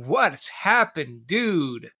 what's happened,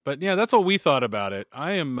 dude? But yeah, that's what we thought about it.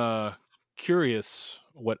 I am curious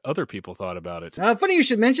what other people thought about it. Funny you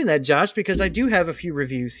should mention that, Josh, because I do have a few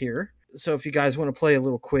reviews here. So if you guys want to play a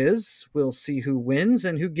little quiz, we'll see who wins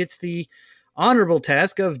and who gets the honorable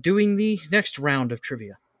task of doing the next round of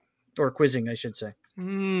trivia. Or quizzing, I should say.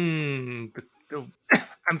 I'm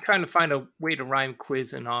trying to find a way to rhyme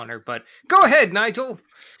quiz and honor, but go ahead, Nigel.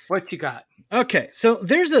 What you got? Okay, so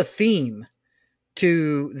there's a theme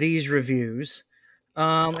to these reviews.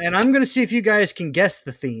 And I'm going to see if you guys can guess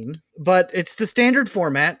the theme, but it's the standard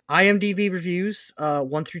format. IMDb reviews,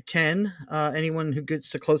 1 through 10. Anyone who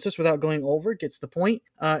gets the closest without going over gets the point.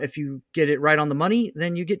 If you get it right on the money,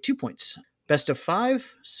 then you get 2 points. Best of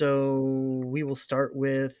 5. So we will start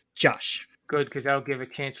with Josh. Good, because I'll give a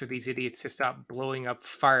chance for these idiots to stop blowing up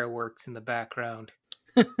fireworks in the background.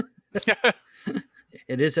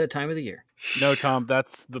 It is that time of the year. No, Tom,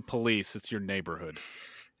 that's the police. It's your neighborhood.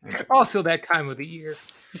 Also that time of the year.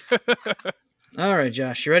 All right,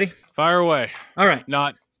 Josh, you ready? Fire away. All right.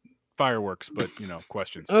 Not fireworks, but,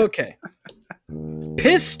 questions. Okay.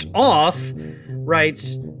 Pissed Off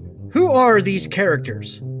writes, who are these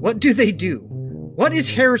characters? What do they do? What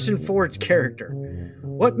is Harrison Ford's character?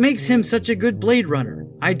 What makes him such a good Blade Runner?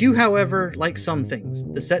 I do, however, like some things.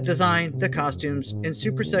 The set design, the costumes, and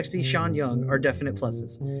super sexy Sean Young are definite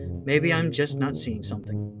pluses. Maybe I'm just not seeing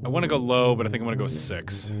something. I want to go low, but I think I'm going to go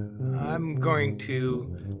 6. I'm going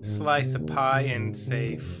to slice a pie and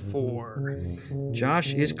say 4.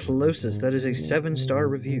 Josh is closest. That is a 7-star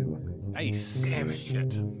review. Nice. Damn it.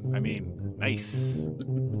 Shit. I mean, nice.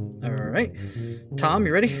 All right. Tom,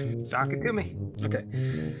 you ready? Sock it to me. Okay.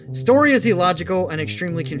 Story is illogical and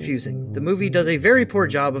extremely confusing. The movie does a very poor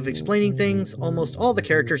job of explaining things. Almost all the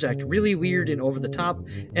characters act really weird and over the top,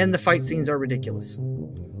 and the fight scenes are ridiculous.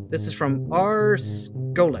 This is from R.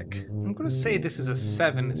 Skolek. I'm going to say this is a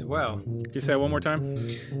 7 as well. Can you say it one more time?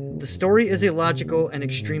 The story is illogical and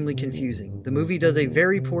extremely confusing. The movie does a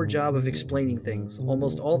very poor job of explaining things.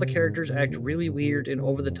 Almost all the characters act really weird and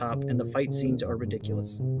over the top, and the fight scenes are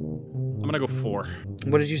ridiculous. I'm going to go 4.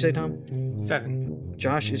 What did you say, Tom? 7.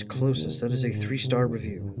 Josh is closest. That is a 3-star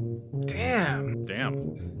review. Damn.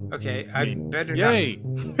 Damn. Okay, Yay.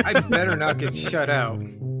 I better not get shut out.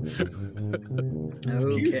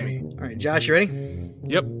 Okay. All right, Josh, you ready?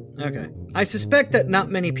 Yep. Okay. I suspect that not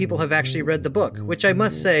many people have actually read the book, which I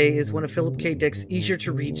must say is one of Philip K. Dick's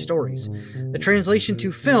easier-to-read stories. The translation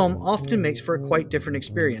to film often makes for a quite different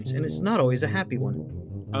experience, and it's not always a happy one.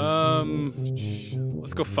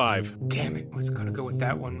 Let's go 5. Damn it, I was going to go with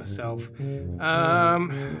that one myself. I'm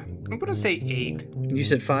going to say 8. You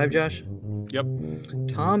said 5, Josh? Yep.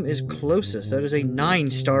 Tom is closest. That is a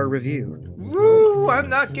 9-star review. Woo! I'm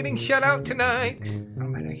not getting shut out tonight. I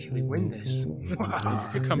might actually win this. You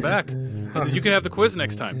could come back. You can have the quiz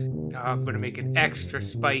next time. I'm going to make it extra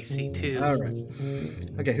spicy, too. All right.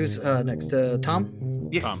 Okay, who's next? Tom?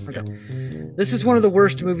 Yes. Tom, Okay. This is one of the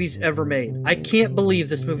worst movies ever made. I can't believe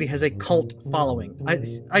this movie has a cult following.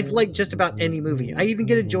 I like just about any movie. I even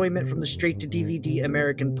get enjoyment from the straight-to-DVD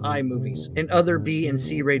American Pie movies and other B and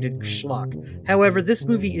C rated schlock. However, this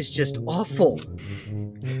movie is just awful.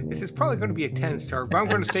 This is probably going to be a 10-star, but I'm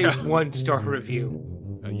going to say 1-star review.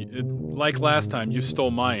 Like last time, you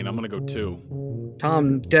stole mine. I'm going to go 2.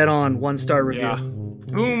 Tom, dead on, 1-star review. Yeah.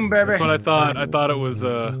 Boom, baby. That's what I thought. I thought it was,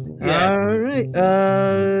 Yeah. All right.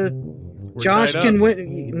 Josh tied can up.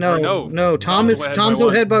 win. No. Tom's Tom's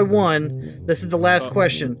ahead by 1. This is the last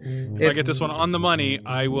question. If I get this one on the money,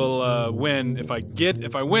 I will win. If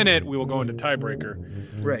I win it, we will go into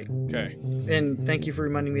tiebreaker. Right. Okay. And thank you for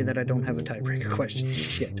reminding me that I don't have a tiebreaker question.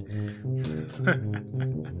 Shit.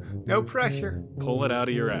 No pressure. Pull it out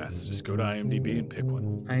of your ass. Just go to IMDb and pick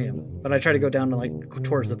one. I am, but I try to go down to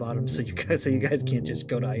towards the bottom, so you guys can't just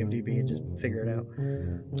go to IMDb and just figure it out.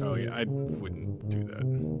 Oh yeah, I wouldn't do that.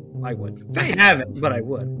 I would. I haven't, but I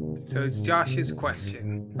would. So it's Josh's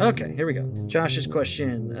question. Okay, here we go. Josh's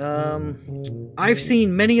question. I've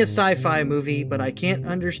seen many a sci-fi movie, but I can't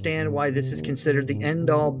understand why this is considered the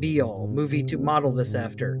end-all be-all movie to model this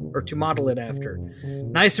after, or to model it after.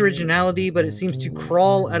 Nice originality, but it seems to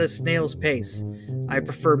crawl at a snail's pace. I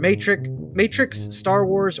prefer Matrix, Star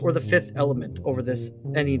Wars, or The Fifth Element over this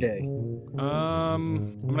any day.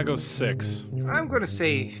 I'm gonna go 6. I'm going to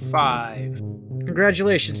say 5.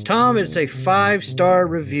 Congratulations, Tom. It's a 5-star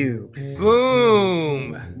review.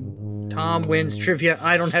 Boom. Tom wins trivia.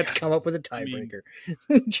 I don't have to come up with a tiebreaker.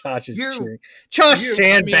 Josh is You- cheering. Josh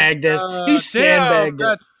sandbagged this. He sandbagged it.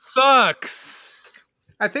 That sucks.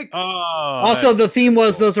 I think Oh, Also, the theme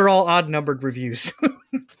was those are all odd-numbered reviews.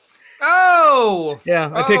 Oh!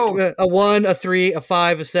 Yeah, I picked a 1, a 3, a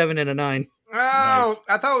 5, a 7, and a 9. Oh, Nice.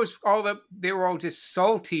 I thought it was all that they were all just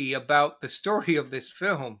salty about the story of this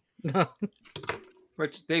film.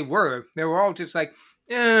 Which they were. They were all just like,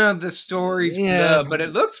 the story's blah, but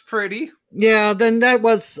it looks pretty. Yeah, then that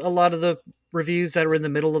was a lot of the reviews that were in the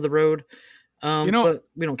middle of the road. But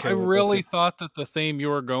we don't care. I about those really people. thought that the theme you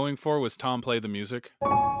were going for was Tom Play the Music.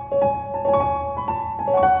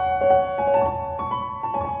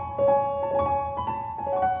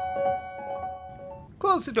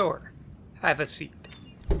 Close the door. Have a seat.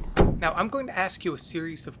 Now, I'm going to ask you a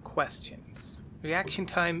series of questions. Reaction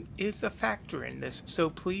time is a factor in this, so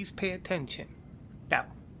please pay attention. Now,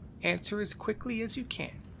 answer as quickly as you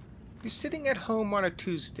can. You're sitting at home on a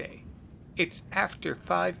Tuesday. It's after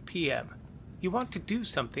 5 p.m. You want to do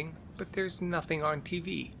something, but there's nothing on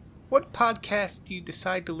TV. What podcast do you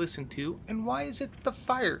decide to listen to, and why is it The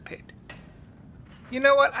Firepit? You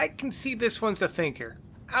know what? I can see this one's a thinker.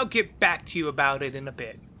 I'll get back to you about it in a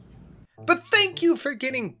bit. But thank you for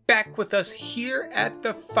getting back with us here at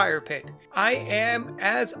the Firepit. I am,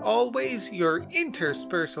 as always, your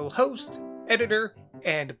interspersal host, editor,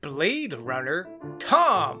 and Blade Runner,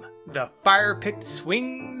 Tom. The Firepit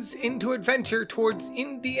swings into adventure towards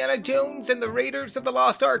Indiana Jones and the Raiders of the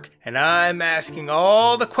Lost Ark, and I'm asking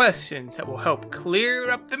all the questions that will help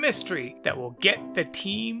clear up the mystery that will get the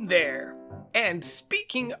team there. And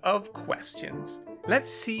speaking of questions,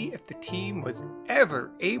 let's see if the team was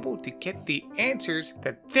ever able to get the answers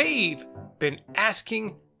that they've been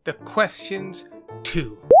asking the questions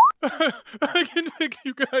to. I can fix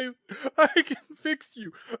you guys. I can fix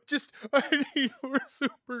you. Just, I need more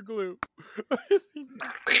super glue. I just need...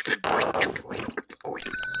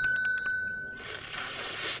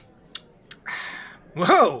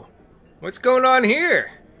 Whoa! What's going on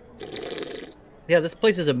here? Yeah, this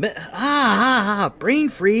place is a brain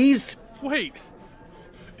freeze. Wait.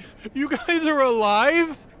 You guys are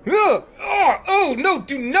alive? Oh, no,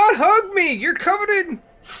 do not hug me! You're covered in...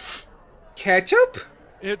 ketchup?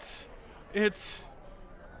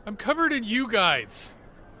 I'm covered in you guys.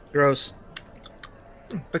 Gross.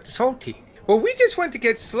 But salty. Well, we just went to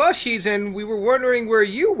get slushies and we were wondering where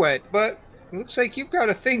you went, but looks like you've got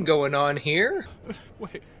a thing going on here.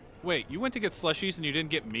 Wait, you went to get slushies and you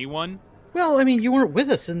didn't get me one? Well, I mean, you weren't with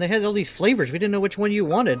us, and they had all these flavors. We didn't know which one you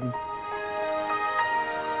wanted.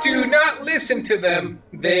 Do not listen to them.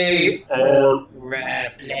 They are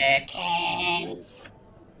Replicants.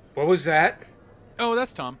 What was that? Oh,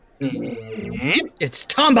 that's Tom. It's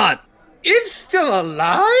Tombot! It's still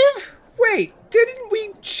alive? Wait, didn't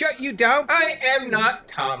we shut you down? I am not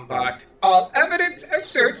Tombot. All evidence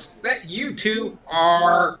asserts that you two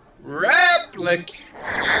are replic.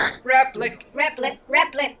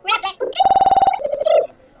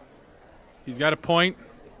 He's got a point,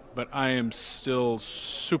 but I am still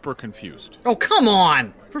super confused. Oh, come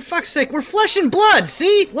on! For fuck's sake, we're flesh and blood,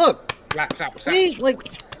 see? Look! Slap. See? Like...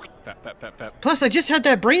 Pap. Plus, I just had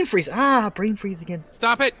that brain freeze. Brain freeze again.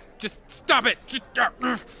 Stop it! Just stop it!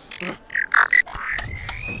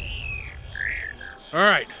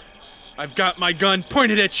 Alright. I've got my gun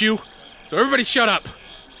pointed at you, so everybody shut up!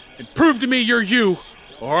 And prove to me you're you,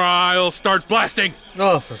 or I'll start blasting!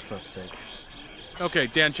 Oh, for fuck's sake. Okay,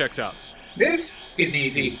 Dan checks out. This is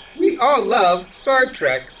easy. We all love Star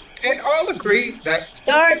Trek, and all agree that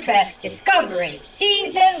Star Trek Discovery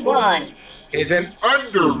Season 1 is an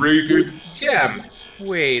underrated. gem.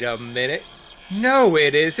 Wait a minute. No,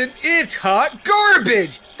 it isn't. It's hot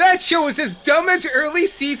garbage. That show is as dumb as early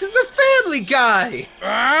seasons of Family Guy.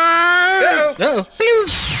 Uh-oh.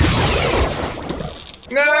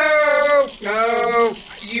 No.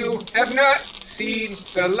 You have not seen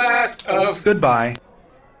the last of... Goodbye.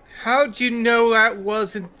 How'd you know that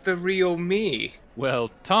wasn't the real me? Well,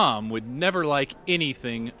 Tom would never like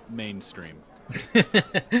anything mainstream.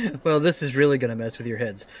 Well, this is really gonna mess with your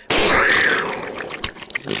heads.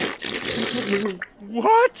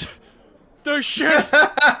 What? The shit?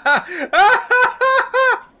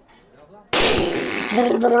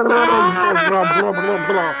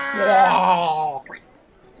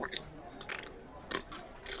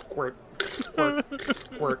 Squirt,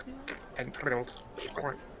 and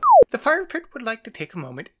squirt. The Firepit would like to take a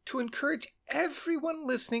moment to encourage everyone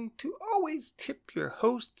listening to always tip your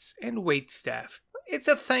hosts and waitstaff. It's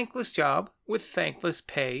a thankless job with thankless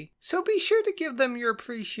pay, so be sure to give them your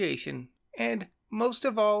appreciation and, most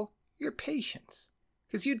of all, your patience.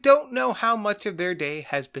 Because you don't know how much of their day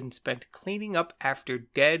has been spent cleaning up after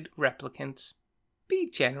dead replicants. Be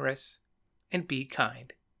generous and be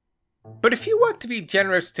kind. But if you want to be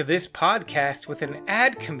generous to this podcast with an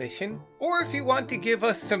ad commission, or if you want to give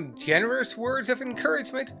us some generous words of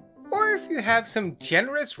encouragement, Or if you have some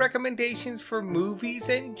generous recommendations for movies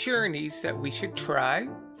and journeys that we should try,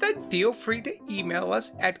 then feel free to email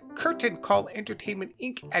us at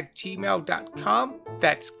curtaincallentertainmentinc@gmail.com.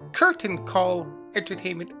 That's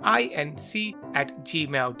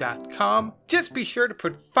curtaincallentertainmentinc@gmail.com. Just be sure to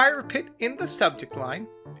put Firepit in the subject line,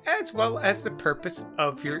 as well as the purpose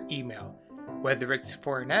of your email. Whether it's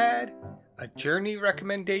for an ad, a journey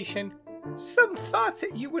recommendation, some thoughts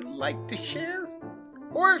that you would like to share,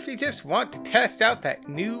 or if you just want to test out that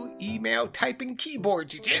new email typing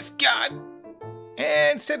keyboard you just got,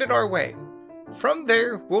 and send it our way. From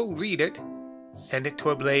there, we'll read it, send it to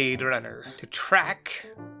a Blade Runner to track,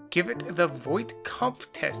 give it the Voight-Kampff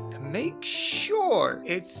test to make sure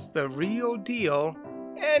it's the real deal,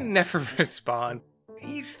 and never respond.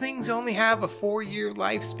 These things only have a 4-year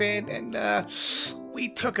lifespan, and we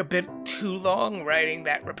took a bit too long writing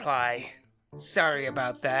that reply. Sorry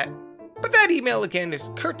about that. But that email again is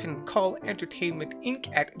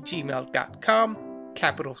curtaincallentertainmentinc@gmail.com,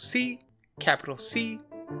 capital C, capital C,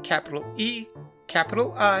 capital E,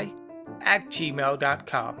 capital I,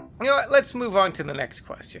 @gmail.com. You know what, let's move on to the next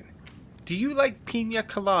question. Do you like pina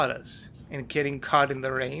coladas and getting caught in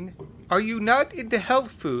the rain? Are you not into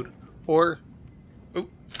health food, or... Oh,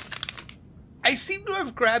 I seem to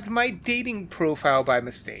have grabbed my dating profile by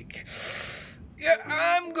mistake. Yeah,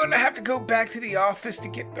 I'm gonna have to go back to the office to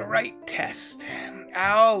get the right test.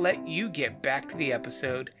 I'll let you get back to the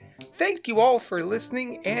episode. Thank you all for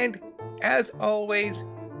listening, and as always,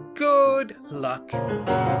 good luck.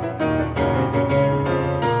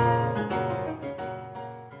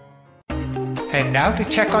 And now to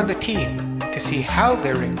check on the team to see how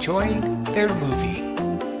they're enjoying their movie.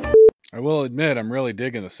 I will admit, I'm really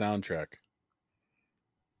digging the soundtrack.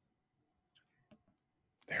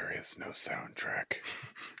 There is no soundtrack.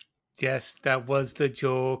 Yes, that was the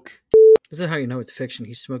joke. Is that how you know it's fiction?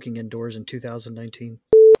 He's smoking indoors in 2019.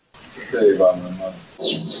 I'll tell you about my mother.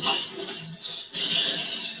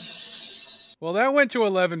 Well, that went to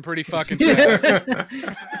 11 pretty fucking fast.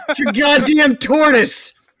 It's your goddamn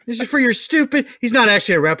tortoise! This is for your stupid... He's not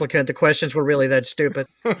actually a replicant. The questions were really that stupid.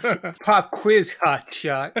 Pop quiz,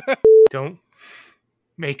 hotshot. Don't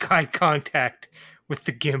make eye contact with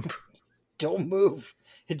the gimp. Don't move.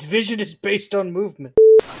 Its vision is based on movement.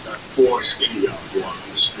 I got 4 skinny jobs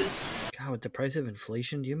walking the streets. God, with the price of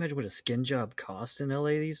inflation, do you imagine what a skin job costs in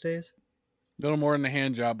LA these days? A little more than a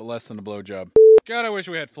hand job, but less than a blow job. God, I wish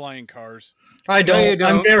we had flying cars. I don't. you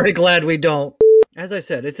don't. I'm very glad we don't. As I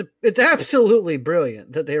said, it's absolutely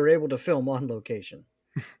brilliant that they were able to film on location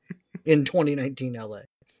in 2019 LA.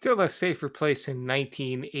 Still a safer place in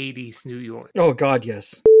 1980s New York. Oh, God,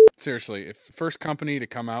 yes. Seriously, if the first company to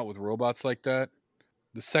come out with robots like that,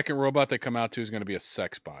 the second robot they come out to is going to be a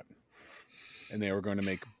sex bot. And they were going to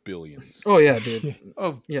make billions. Oh, yeah, dude.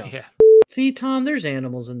 Oh, Yeah. yeah. See, Tom, there's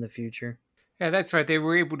animals in the future. Yeah, that's right. They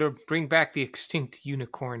were able to bring back the extinct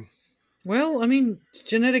unicorn. Well, I mean, it's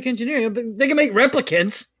genetic engineering. But they can make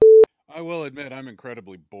replicants. I will admit, I'm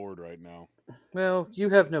incredibly bored right now. Well, you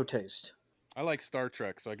have no taste. I like Star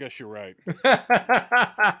Trek, so I guess you're right.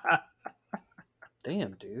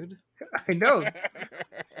 Damn, dude. I know.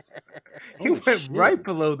 You Oh, went shit. right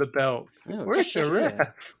below the belt. Oh, Where's shit. the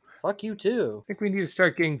ref? Fuck you, too. I think we need to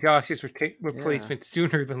start getting Josh's replacement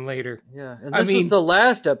sooner than later. Yeah, and I this mean- was the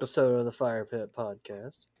last episode of the Fire Pit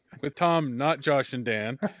podcast. With Tom, not Josh and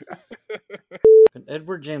Dan. And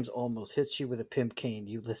Edward James almost hits you with a pimp cane.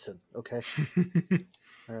 You listen, okay?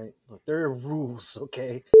 All right, look, there are rules,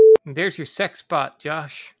 okay? And there's your sex bot,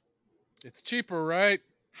 Josh. It's cheaper, right?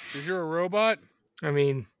 Because you're a robot? I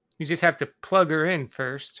mean, you just have to plug her in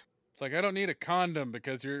first. It's like, I don't need a condom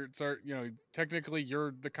because technically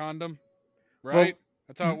you're the condom, right?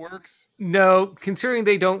 That's how it works. No, considering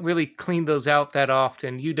they don't really clean those out that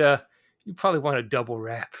often, you'd probably want a double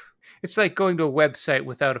wrap. It's like going to a website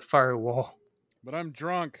without a firewall. But I'm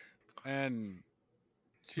drunk and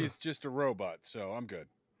she's just a robot, so I'm good.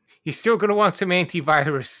 You're still gonna want some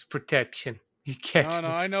antivirus protection. You catch No, me?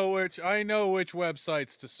 I know which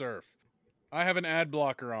websites to surf. I have an ad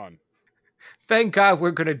blocker on. Thank God we're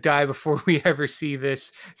gonna die before we ever see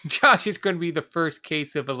this. Josh is gonna be the first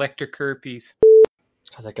case of electric herpes.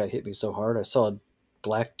 God, that guy hit me so hard. I saw a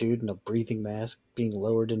black dude in a breathing mask being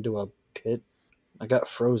lowered into a pit. I got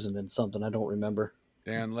frozen in something I don't remember.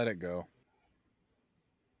 Dan, let it go.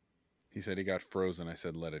 He said he got frozen. I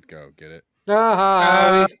said, let it go. Get it? We've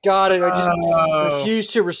got it. I just refuse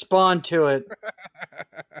to respond to it.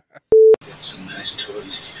 Got some nice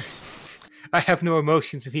toys here. I have no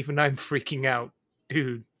emotions and even I'm freaking out.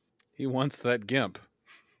 Dude. He wants that gimp.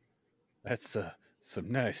 That's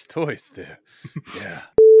some nice toys there. Yeah.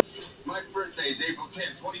 My birthday is April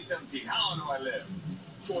 10th, 2017. How long do I live?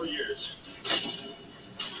 4 years.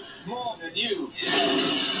 More than you.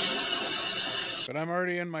 But I'm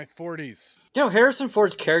already in my 40s. You know, Harrison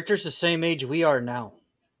Ford's character's the same age we are now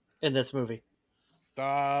in this movie.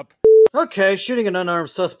 Stop. Okay, shooting an unarmed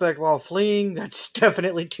suspect while fleeing. That's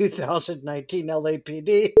definitely 2019 LAPD.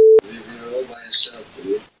 Leave her all by yourself, do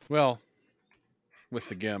you? Well, with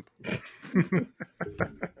the GIMP.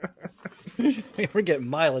 We're getting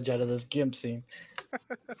mileage out of this GIMP scene.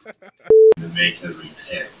 To make a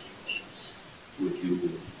repair, would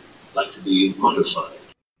you like to be modified?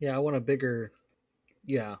 Yeah, I want a bigger...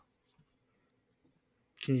 Yeah.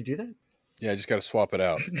 Can you do that? Yeah, I just got to swap it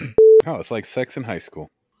out. Oh, it's like sex in high school.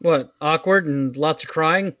 What, awkward and lots of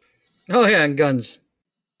crying? Oh yeah, and guns.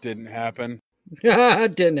 Didn't happen.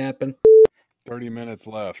 It didn't happen. 30 minutes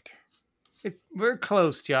left. We're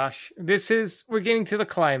close, Josh. We're getting to the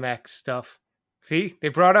climax stuff. See, they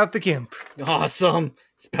brought out the GIMP. Awesome.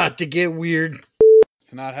 It's about to get weird.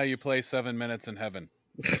 It's not how you play 7 minutes in heaven.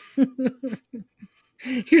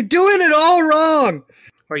 You're doing it all wrong.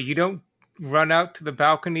 Wait, you don't run out to the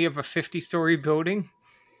balcony of a 50-story building?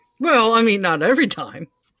 Well, I mean, not every time.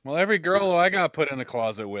 Well, every girl who I got put in a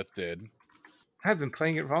closet with did. I've been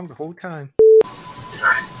playing it wrong the whole time.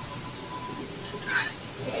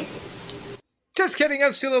 Just kidding,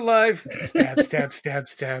 I'm still alive. Stab, stab, stab,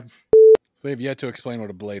 stab. So we have yet to explain what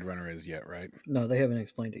a Blade Runner is yet, right? No, they haven't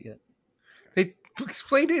explained it yet. They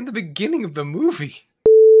explained it in the beginning of the movie.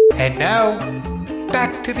 And now,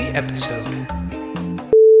 back to the episode.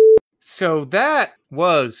 So that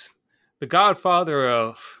was the godfather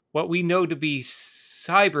of what we know to be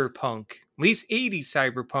cyberpunk, at least 80s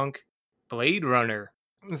cyberpunk, Blade Runner.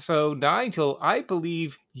 So Nigel, I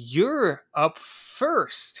believe you're up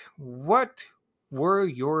first. What were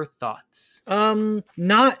your thoughts?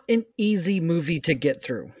 Not an easy movie to get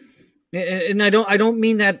through. And I don't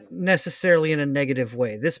mean that necessarily in a negative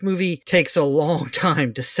way. This movie takes a long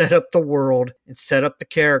time to set up the world and set up the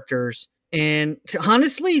characters. And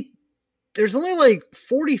honestly, there's only like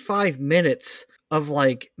 45 minutes of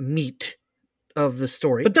like meat of the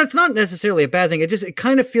story. But that's not necessarily a bad thing. It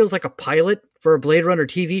kind of feels like a pilot for a Blade Runner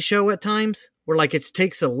TV show at times, where like it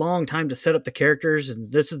takes a long time to set up the characters,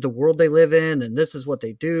 and this is the world they live in, and this is what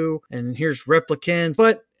they do, and here's replicants.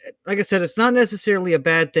 But like I said, it's not necessarily a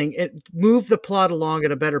bad thing. It moved the plot along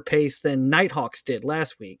at a better pace than Nighthawks did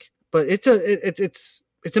last week. But it's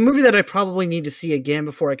a movie that I probably need to see again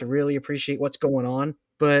before I can really appreciate what's going on.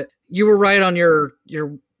 But you were right on your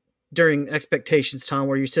during expectations, Tom,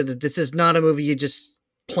 where you said that this is not a movie you just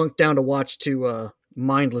plunk down to watch to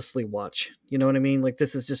mindlessly watch. You know what I mean? Like,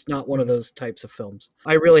 this is just not one of those types of films.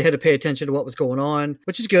 I really had to pay attention to what was going on,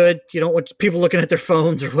 which is good. You don't want people looking at their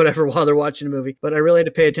phones or whatever while they're watching a movie. But I really had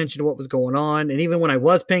to pay attention to what was going on. And even when I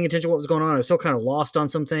was paying attention to what was going on, I was still kind of lost on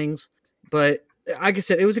some things. But like I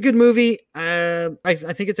said, it was a good movie. I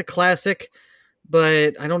think it's a classic,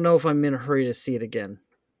 but I don't know if I'm in a hurry to see it again.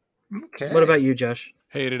 Okay. What about you, Josh?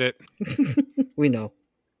 Hated it. We know.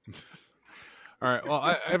 All right.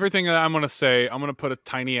 Well, everything that I'm going to say, I'm going to put a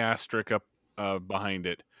tiny asterisk up behind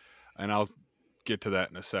it, and I'll get to that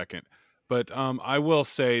in a second. But I will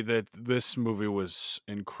say that this movie was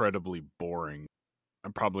incredibly boring.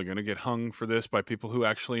 I'm probably going to get hung for this by people who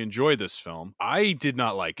actually enjoy this film. I did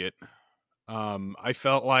not like it. I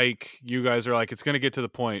felt like you guys are like, it's going to get to the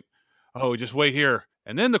point. Oh, just wait here.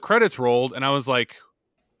 And then the credits rolled, and I was like,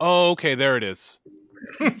 oh, okay, there it is.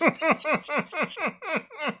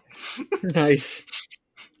 Nice.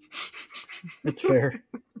 That's fair.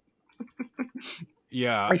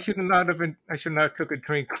 Yeah. I should not have took a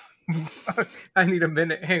drink. I need a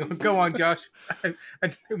minute. Hang on. Go on, Josh. I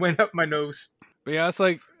went up my nose. But yeah, it's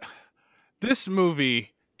like, this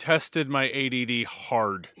movie tested my ADD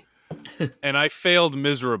hard, and I failed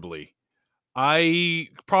miserably. I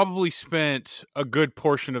probably spent a good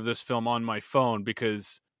portion of this film on my phone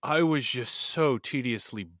because I was just so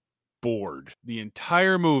tediously bored. The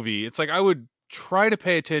entire movie, it's like I would try to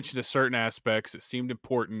pay attention to certain aspects that seemed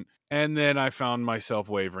important, and then I found myself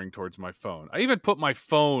wavering towards my phone. I even put my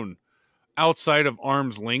phone outside of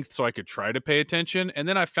arm's length so I could try to pay attention, and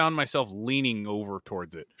then I found myself leaning over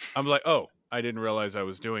towards it. I'm like, oh, I didn't realize I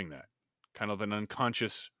was doing that. Kind of an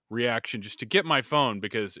unconscious reaction just to get my phone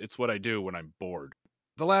because it's what I do when I'm bored.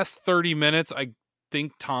 The last 30 minutes, I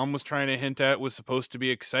think Tom was trying to hint at was supposed to be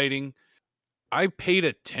exciting. I paid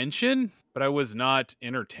attention, but I was not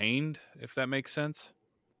entertained, if that makes sense.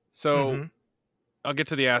 So I'll get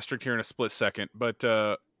to the asterisk here in a split second, but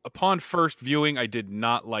upon first viewing, I did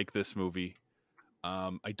not like this movie.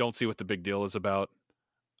 I don't see what the big deal is about.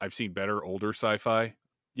 I've seen better older sci-fi.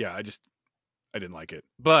 Yeah, I didn't like it.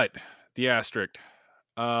 But the asterisk,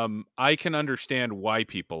 I can understand why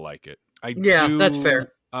people like it. That's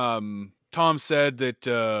fair. Tom said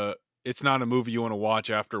that it's not a movie you want to watch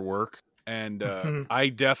after work, and I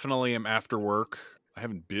definitely am after work. I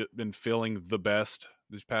haven't been feeling the best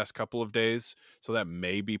these past couple of days, so that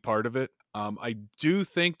may be part of it. I do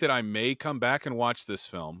think that I may come back and watch this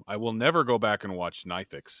film. I will never go back and watch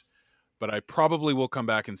Nithix, but I probably will come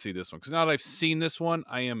back and see this one, because now that I've seen this one,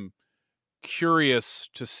 I am curious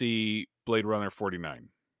to see Blade Runner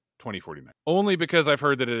 2049. Only because I've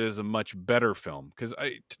heard that it is a much better film. Because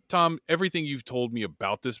Tom, everything you've told me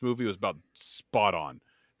about this movie was about spot on.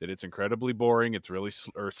 That it's incredibly boring, it's really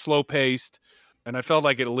slow paced, and I felt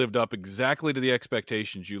like it lived up exactly to the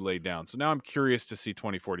expectations you laid down. So now I'm curious to see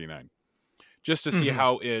 2049, just to see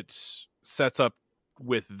how it sets up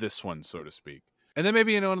with this one, so to speak. And then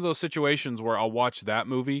maybe in one of those situations where I'll watch that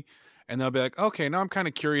movie and they'll be like, okay, now I'm kind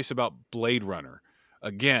of curious about Blade Runner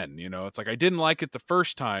again. You know, it's like I didn't like it the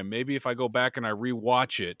first time. Maybe if I go back and I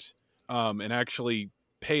rewatch it and actually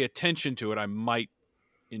pay attention to it, I might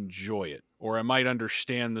enjoy it, or I might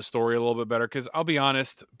understand the story a little bit better. Because I'll be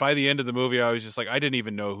honest, by the end of the movie, I was just like, I didn't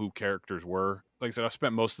even know who characters were. Like I said, I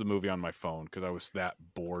spent most of the movie on my phone because I was that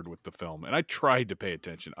bored with the film. And I tried to pay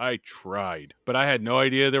attention. I tried. But I had no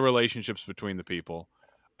idea the relationships between the people.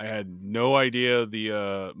 I had no idea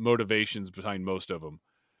the motivations behind most of them.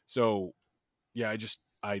 So, yeah,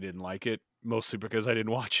 I didn't like it, mostly because I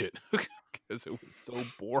didn't watch it because it was so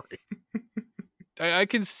boring. I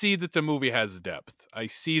can see that the movie has depth. I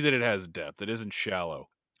see that it has depth. It isn't shallow.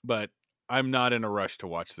 But I'm not in a rush to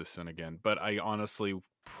watch this one again. But I honestly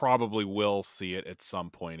probably will see it at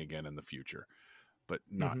some point again in the future. But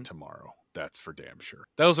not tomorrow. That's for damn sure.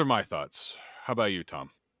 Those are my thoughts. How about you,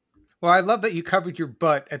 Tom? Well, I love that you covered your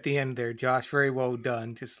butt at the end there, Josh. Very well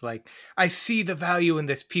done. Just like, I see the value in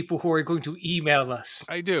this. People who are going to email us.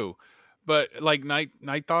 I do. But like Night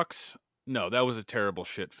Talks, no, that was a terrible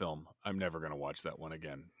shit film. I'm never going to watch that one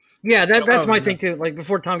again. Yeah, that's my thing too. Like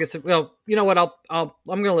before Tom gets, well, you know what? I'm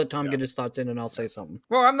going to let Tom get his thoughts in, and I'll say something.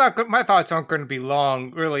 Well, I'm not. My thoughts aren't going to be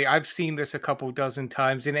long. Really, I've seen this a couple dozen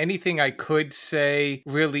times, and anything I could say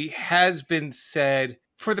really has been said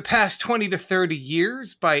for the past 20 to 30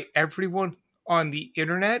 years by everyone on the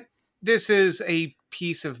internet. This is a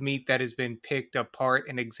piece of meat that has been picked apart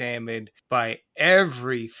and examined by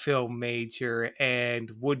every film major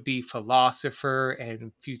and would-be philosopher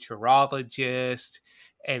and futurologist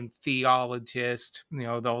and theologist. You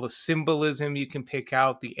know, all the symbolism you can pick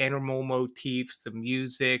out, the animal motifs, the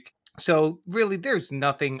music. So really, there's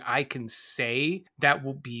nothing I can say that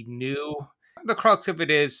will be new. The crux of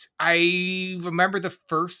it is, I remember the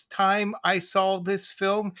first time I saw this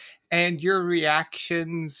film, and your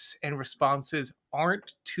reactions and responses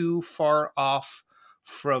aren't too far off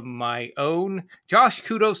from my own. Josh,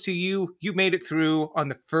 kudos to you. You made it through on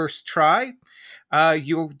the first try.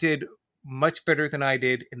 You did much better than I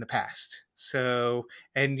did in the past. So,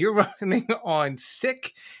 and you're running on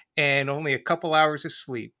sick and only a couple hours of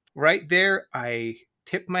sleep. Right there, I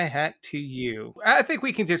tip my hat to you. I think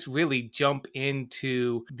we can just really jump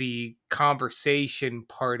into the conversation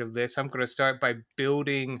part of this. I'm going to start by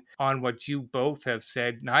building on what you both have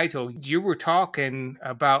said. Nigel, you were talking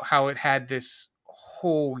about how it had this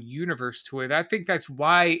whole universe to it. I think that's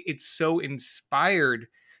why it's so inspired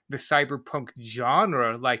the cyberpunk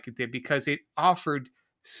genre like it did, because it offered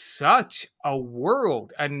such a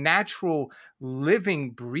world, a natural, living,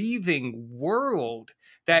 breathing world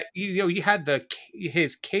that, you know, you had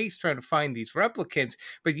his case trying to find these replicants,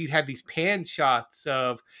 but you'd have these pan shots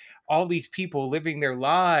of all these people living their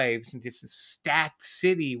lives and just a stacked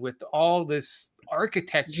city with all this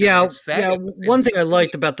architecture. Yeah. One thing I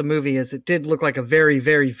liked about the movie is it did look like a very,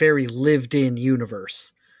 very, very lived-in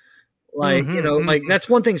universe. Like, you know, like that's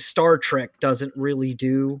one thing Star Trek doesn't really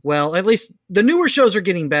do well. At least the newer shows are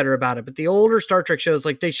getting better about it, but the older Star Trek shows,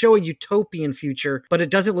 like, they show a utopian future, but it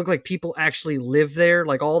doesn't look like people actually live there.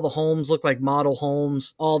 Like, all the homes look like model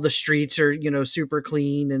homes. All the streets are, you know, super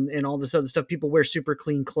clean and all this other stuff. People wear super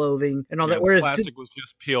clean clothing and all that. Whereas plastic was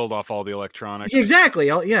just peeled off all the electronics. Exactly.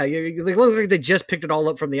 Yeah. It looks like they just picked it all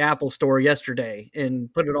up from the Apple store yesterday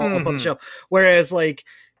and put it all up on the shelf. Whereas, like,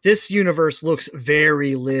 this universe looks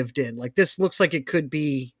very lived in. Like, this looks like it could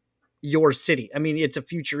be your city. I mean, it's a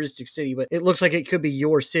futuristic city, but it looks like it could be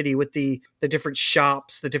your city with the different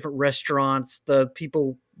shops, the different restaurants, the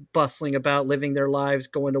people bustling about, living their lives,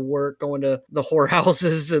 going to work, going to the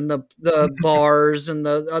whorehouses and the bars and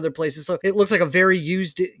the other places. So it looks like a very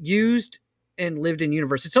used and lived in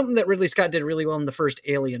universe. It's something that Ridley Scott did really well in the first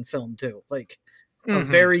Alien film too. Like, a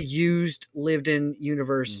very used, lived-in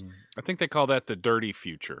universe. I think they call that the dirty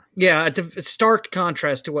future. Yeah, it's a stark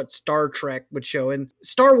contrast to what Star Trek would show. And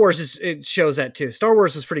Star Wars it shows that too. Star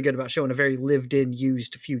Wars was pretty good about showing a very lived-in,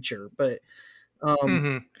 used future. But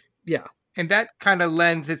yeah. And that kind of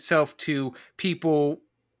lends itself to people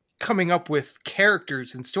coming up with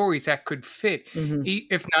characters and stories that could fit,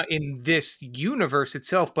 if not in this universe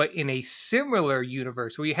itself, but in a similar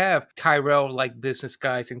universe. We have Tyrell like business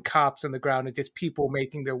guys and cops on the ground and just people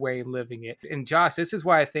making their way and living it. And Josh, this is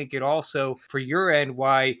why I think it also, for your end,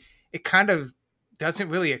 why it kind of doesn't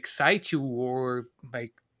really excite you, or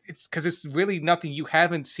like, it's because it's really nothing you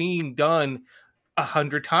haven't seen done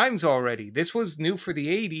 100 times already. This was new for the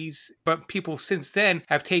 80s, but people since then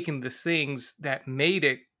have taken the things that made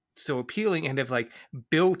it so appealing and have like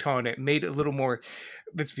built on it, made it a little more,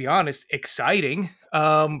 let's be honest, exciting,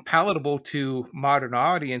 palatable to modern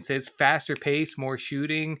audiences, faster pace, more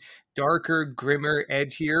shooting, darker, grimmer,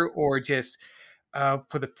 edgier, or just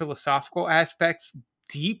for the philosophical aspects,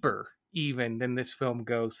 deeper even than this film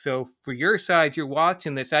goes. So for your side, you're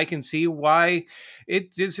watching this, I can see why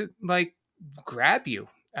it doesn't like grab you.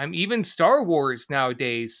 Even Star Wars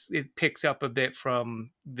nowadays, it picks up a bit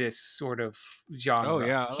from this sort of genre. Oh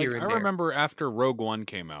yeah, here and I there. remember after Rogue One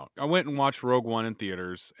came out, I went and watched Rogue One in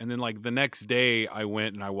theaters, and then like the next day, I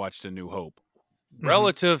went and I watched A New Hope.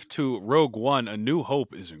 Relative to Rogue One, A New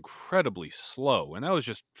Hope is incredibly slow, and that was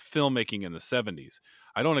just filmmaking in the 70s.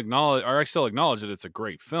 I still acknowledge that it's a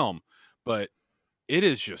great film, but it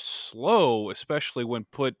is just slow, especially when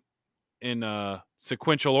put in a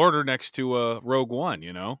sequential order next to Rogue One,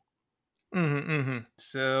 you know.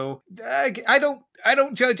 So I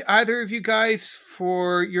don't judge either of you guys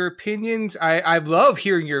for your opinions. I love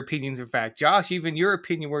hearing your opinions. In fact, Josh, even your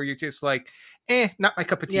opinion where you're just like, not my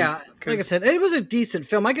cup of tea. Yeah, like I said, it was a decent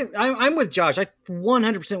film. I'm with Josh. I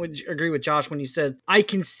 100% would agree with Josh when he said I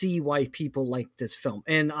can see why people like this film,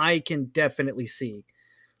 and I can definitely see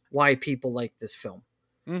why people like this film.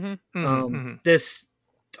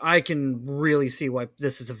 I can really see why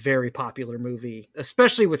this is a very popular movie,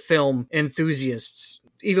 especially with film enthusiasts,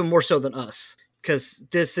 even more so than us, because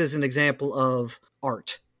this is an example of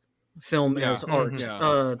art. Film as art.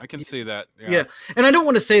 I can see that. Yeah. And I don't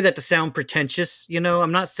want to say that to sound pretentious,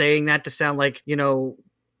 I'm not saying that to sound like,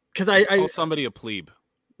 because I call somebody a plebe.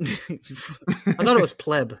 I thought it was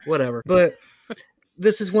pleb, whatever. But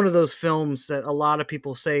this is one of those films that a lot of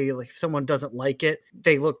people say, like, if someone doesn't like it,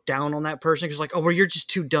 they look down on that person because, like, oh, well, you're just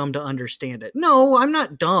too dumb to understand it. No, I'm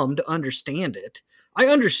not dumb to understand it. I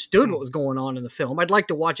understood what was going on in the film. I'd like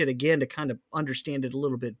to watch it again to kind of understand it a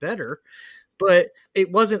little bit better. But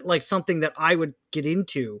it wasn't like something that I would get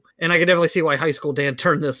into. And I could definitely see why High School Dan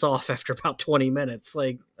turned this off after about 20 minutes.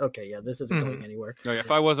 Like, okay, yeah, this isn't going anywhere. No,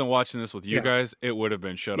 if I wasn't watching this with you guys, it would have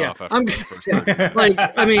been shut off after the first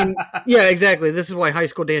 30. Yeah, exactly. This is why High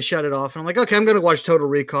School Dan shut it off. And I'm like, okay, I'm going to watch Total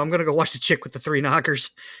Recall. I'm going to go watch the chick with the 3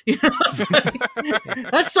 knockers. That's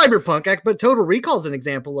cyberpunk. But Total Recall is an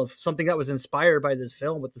example of something that was inspired by this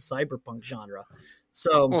film with the cyberpunk genre.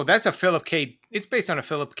 So, that's a Philip K. It's based on a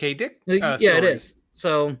Philip K. Dick. Yeah, it is.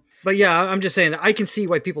 So, but yeah, I'm just saying that I can see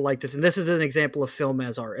why people like this, and this is an example of film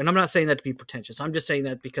as art. And I'm not saying that to be pretentious. I'm just saying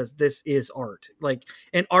that because this is art. Like,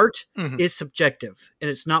 and art is subjective, and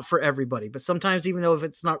it's not for everybody. But sometimes, even though if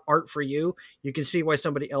it's not art for you, you can see why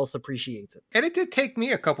somebody else appreciates it. And it did take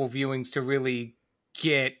me a couple viewings to really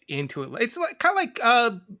get into it. It's like kind of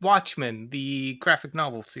like Watchmen, the graphic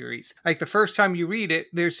novel series. Like the first time you read it,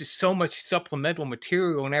 there's just so much supplemental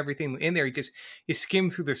material and everything in there. You skim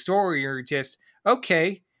through the story, or just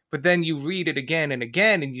okay, but then you read it again and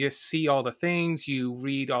again, and you just see all the things. You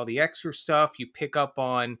read all the extra stuff. You pick up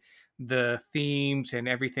on the themes and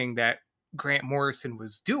everything that Grant Morrison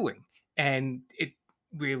was doing, and it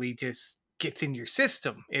really just gets in your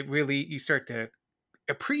system. You start to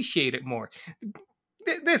appreciate it more.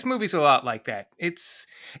 This movie's a lot like that.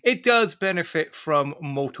 It does benefit from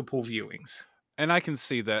multiple viewings. And I can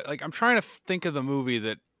see that. Like, I'm trying to think of the movie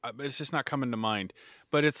that it's just not coming to mind.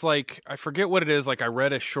 But it's like, I forget what it is. Like, I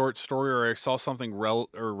read a short story or I saw something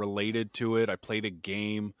related to it. I played a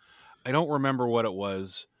game. I don't remember what it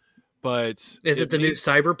was. But is it the new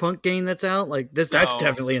Cyberpunk game that's out? Like this, that's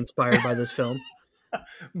definitely inspired by this film.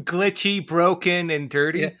 Glitchy, broken, and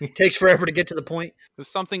dirty. Yeah, it takes forever to get to the point. There's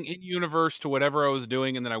something in universe to whatever I was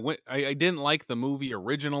doing, and then I didn't like the movie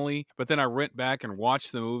originally, but then I went back and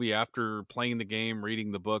watched the movie after playing the game,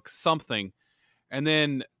 reading the book, something, and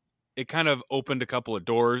then it kind of opened a couple of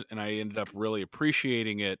doors, and I ended up really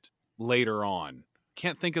appreciating it later on.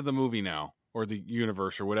 Can't think of the movie now, or the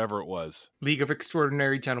universe, or whatever it was. League of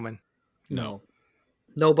Extraordinary Gentlemen. No.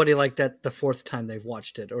 Nobody liked that the fourth time they've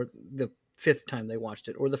watched it, or the 5th time they watched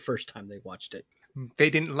it or the first time they watched it. They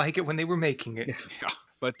didn't like it when they were making it. Yeah,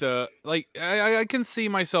 but like I can see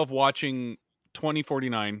myself watching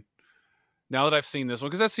 2049 now that I've seen this one,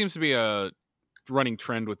 because that seems to be a running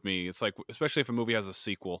trend with me. It's like, especially if a movie has a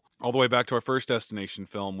sequel, all the way back to our first Destination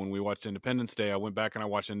film when we watched Independence Day. I went back and I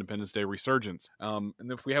watched Independence Day Resurgence. And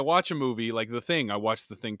if we watch a movie like The Thing, I watched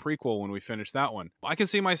The Thing prequel when we finished that one. I can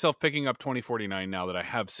see myself picking up 2049 now that I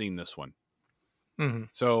have seen this one. Mm-hmm.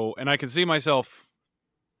 So, and I can see myself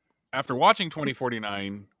after watching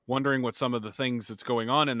 2049 wondering what some of the things that's going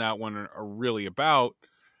on in that one are really about,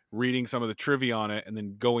 reading some of the trivia on it, and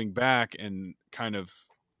then going back and kind of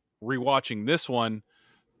rewatching this one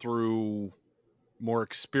through more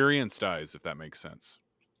experienced eyes, if that makes sense.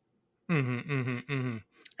 And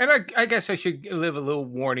I guess I should give a little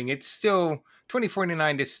warning. It's still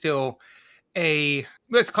 2049 is still a,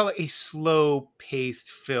 let's call it a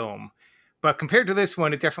slow-paced film, but compared to this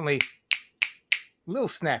one, it definitely a little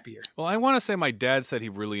snappier. Well, I want to say my dad said he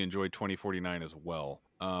really enjoyed 2049 as well.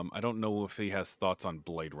 I don't know if he has thoughts on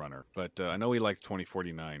Blade Runner, but I know he liked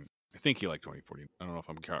 2049. I think he liked 2040. I don't know if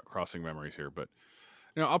I'm crossing memories here, but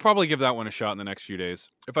I'll probably give that one a shot in the next few days.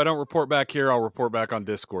 If I don't report back here, I'll report back on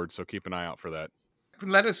Discord, so keep an eye out for that.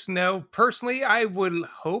 Let us know. Personally, I would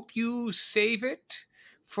hope you save it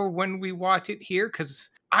for when we watch it here, because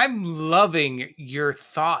I'm loving your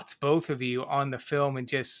thoughts, both of you, on the film and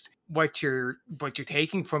just what you're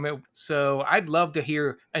taking from it. So I'd love to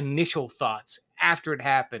hear initial thoughts after it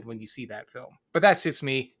happened when you see that film. But that's just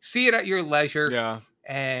me. See it at your leisure. Yeah.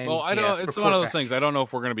 And well, I don't. It's one of those things. I don't know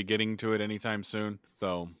if we're going to be getting to it anytime soon.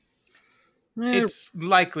 So it's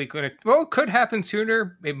likely going to. Well, it could happen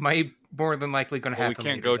sooner. It might more than likely going to happen. We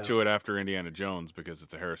can't go to it after Indiana Jones because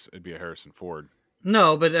it'd be a Harrison Ford.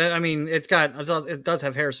 No, but I mean, it does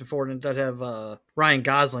have Harrison Ford and it does have Ryan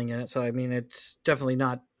Gosling in it. So I mean, it's definitely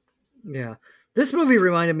not. Yeah, this movie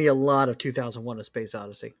reminded me a lot of 2001: A Space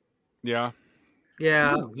Odyssey. Yeah.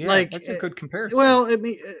 Yeah, ooh, yeah, like that's a good comparison. Well,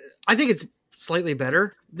 I think it's slightly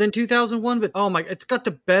better than 2001, but oh my, it's got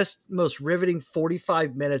the best, most riveting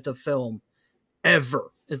 45 minutes of film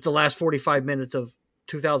ever. Is the last 45 minutes of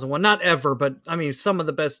 2001. Not ever, but I mean, some of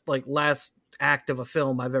the best, like, last act of a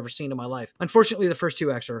film I've ever seen in my life. Unfortunately, the first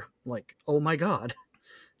 2 acts are like, oh my God,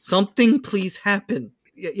 something please happen.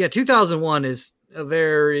 Yeah, 2001 is a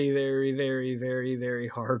very, very, very, very, very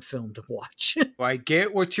hard film to watch. Well, I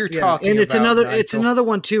get what you're talking about. And it's Nigel. it's another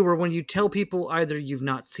one too, where when you tell people either you've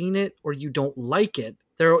not seen it or you don't like it,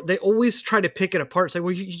 they always try to pick it apart. Say,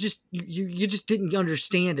 well, you just didn't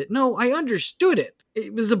understand it. No, I understood it.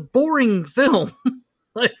 It was a boring film.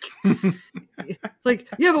 It's like,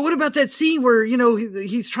 yeah, but what about that scene where,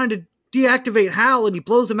 he's trying to deactivate Hal and he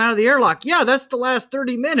blows him out of the airlock? Yeah, that's the last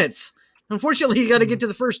 30 minutes. Unfortunately, you got to get to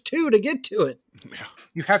the first 2 to get to it. Yeah.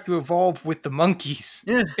 You have to evolve with the monkeys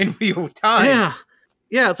in real time. Yeah.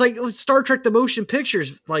 Yeah, it's like Star Trek the Motion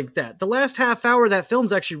Pictures like that. The last half hour of that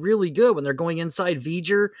film's actually really good when they're going inside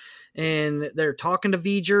V'ger and they're talking to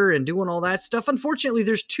V'ger and doing all that stuff. Unfortunately,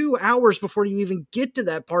 there's 2 hours before you even get to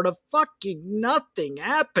that part of fucking nothing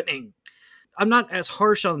happening. I'm not as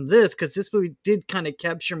harsh on this because this movie did kind of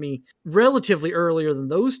capture me relatively earlier than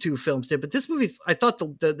those 2 films did. But this movie, I thought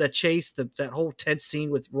the chase, that whole tense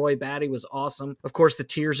scene with Roy Batty was awesome. Of course, the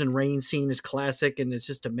tears and rain scene is classic and it's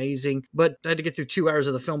just amazing. But I had to get through 2 hours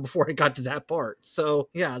of the film before I got to that part. So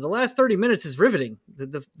yeah, the last 30 minutes is riveting.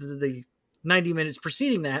 The 90 minutes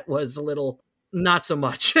preceding that was a little not so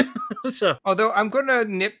much. So, although I'm going to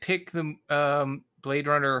nitpick the Blade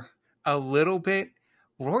Runner a little bit.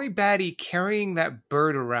 Roy Batty carrying that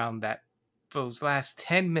bird around those last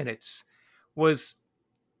 10 minutes it's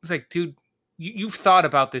like, dude, you've thought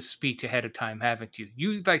about this speech ahead of time, haven't you?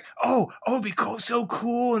 You like, it'd be so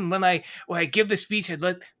cool. And when I give the speech, I'd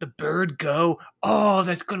let the bird go. Oh,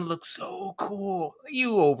 that's going to look so cool.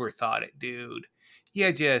 You overthought it, dude.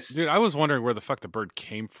 Dude, I was wondering where the fuck the bird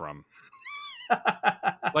came from.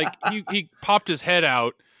 Like, he popped his head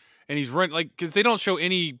out and he's running, like, because they don't show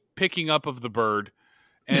any picking up of the bird.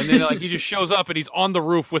 And then, like, he just shows up and he's on the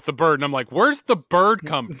roof with the bird. And I'm like, where's the bird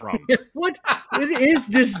come from? What is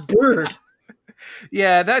this bird?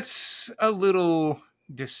 Yeah, that's a little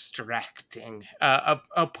distracting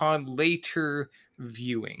upon later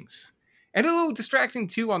viewings. And a little distracting,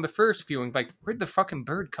 too, on the first viewing. Like, where'd the fucking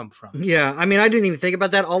bird come from? Yeah, I mean, I didn't even think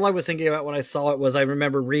about that. All I was thinking about when I saw it was I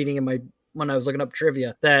remember reading when I was looking up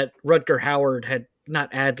trivia that Rutger Hauer had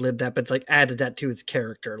not ad-libbed that, but like added that to his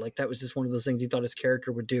character. Like that was just one of those things he thought his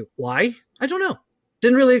character would do. Why? I don't know.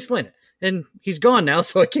 Didn't really explain it. And he's gone now,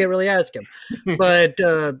 so I can't really ask him. But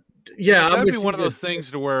yeah, that would be one of those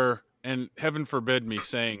things to where, and heaven forbid me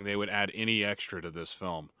saying they would add any extra to this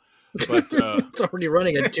film, But It's already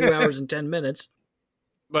running at 2 hours and 10 minutes.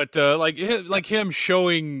 But like him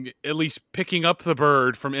showing at least picking up the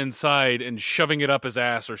bird from inside and shoving it up his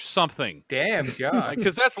ass or something. Damn, Josh.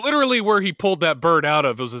 Because that's literally where he pulled that bird out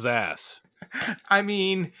of, was his ass. I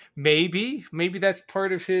mean, maybe that's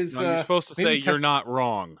part of his. No, you're supposed to say you're not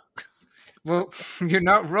wrong. Well, you're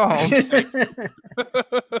not wrong.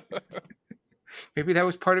 Maybe that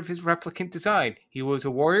was part of his replicant design. He was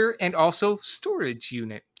a warrior and also storage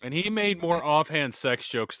unit. And he made more offhand sex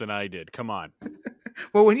jokes than I did. Come on.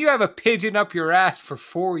 Well, when you have a pigeon up your ass for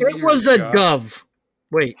 4 years... It was a dove.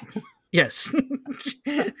 Wait. Yes.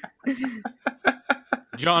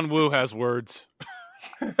 John Woo has words.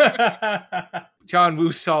 John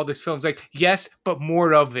Woo saw this film. He's like, yes, but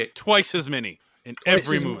more of it. Twice as many in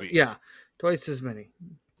every movie. Yeah, twice as many.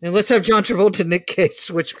 And let's have John Travolta and Nick Cage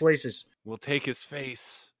switch places. We'll take his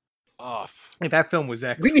face off. That film was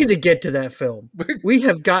excellent. We need to get to that film. We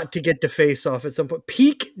have got to get to Face Off at some point.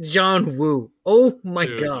 Peak John Woo. Oh my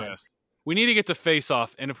God. Yes. We need to get to Face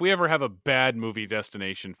Off, and if we ever have a bad movie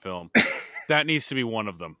destination film, that needs to be one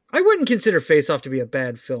of them. I wouldn't consider Face Off to be a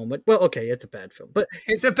bad film. But, well, okay, it's a bad film. But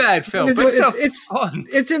it's a bad film, but it's fun.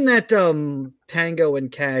 It's in that Tango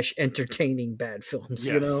and Cash entertaining bad films,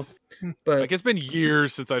 yes. You know? But like, it's been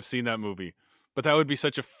years since I've seen that movie. But that would be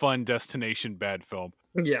such a fun destination bad film.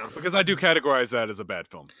 Yeah. Because I do categorize that as a bad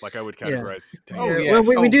film. Like I would categorize Tango. Oh, yeah.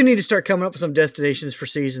 Well, we do need to start coming up with some destinations for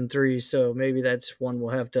season 3, so maybe that's one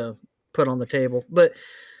we'll have to put on the table. But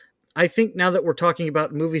I think now that we're talking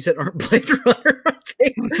about movies that aren't Blade Runner,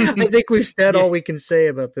 I think we've said all we can say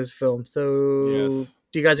about this film. So do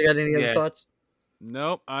you guys got any other thoughts?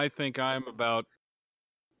 Nope. I think I'm about...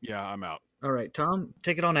 Yeah, I'm out. All right, Tom,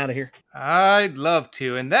 take it on out of here. I'd love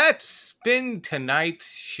to. And that's been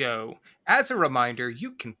tonight's show. As a reminder,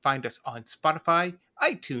 you can find us on Spotify,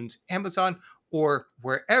 iTunes, Amazon, or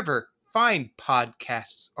wherever fine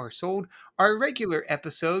podcasts are sold. Our regular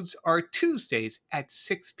episodes are Tuesdays at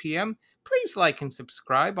 6 p.m. Please like and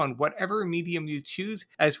subscribe on whatever medium you choose,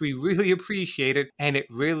 as we really appreciate it, and it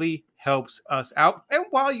really helps us out. And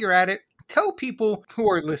while you're at it, tell people who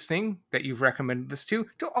are listening that you've recommended this to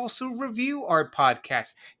also review our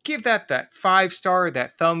podcast. Give that 5-star,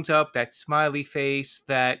 that thumbs up, that smiley face,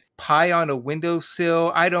 that pie on a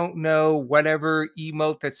windowsill. I don't know, whatever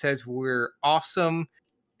emote that says we're awesome.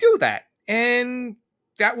 Do that. And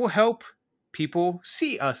that will help people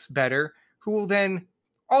see us better, who will then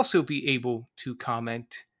also be able to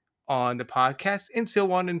comment on the podcast and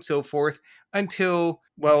so on and so forth until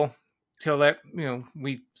that,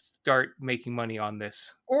 we start making money on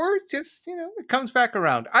this. Or just, it comes back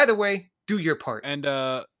around. Either way, do your part. And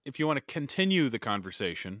if you want to continue the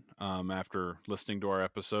conversation after listening to our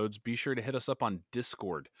episodes, be sure to hit us up on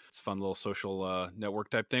Discord. It's a fun little social network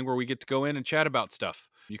type thing where we get to go in and chat about stuff.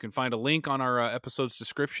 You can find a link on our episode's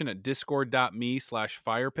description at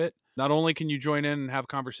discord.me/firepit. Not only can you join in and have a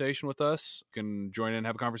conversation with us, you can join in and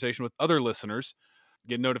have a conversation with other listeners,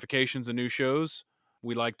 get notifications of new shows.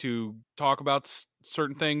 We like to talk about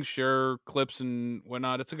certain things, share clips and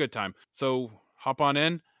whatnot. It's a good time. So hop on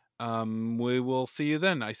in. We will see you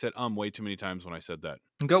then. I said way too many times when I said that.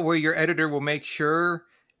 Go where your editor will make sure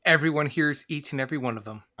everyone hears each and every one of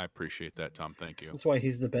them. I appreciate that, Tom. Thank you. That's why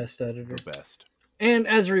he's the best editor. The best. And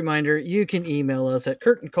as a reminder, you can email us at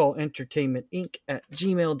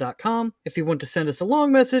curtaincallentertainmentinc@gmail.com. If you want to send us a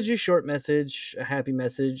long message, a short message, a happy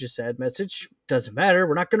message, a sad message, doesn't matter.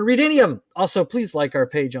 We're not going to read any of them. Also, please like our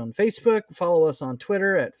page on Facebook. Follow us on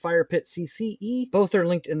Twitter at FirepitCCE. Both are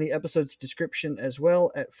linked in the episode's description as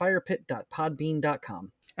well at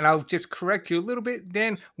firepit.podbean.com. And I'll just correct you a little bit,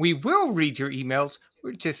 Dan. We will read your emails.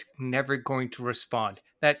 We're just never going to respond.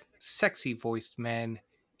 That sexy voiced man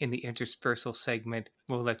in the interspersal segment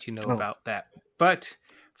will let you know about that. But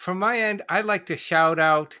from my end, I'd like to shout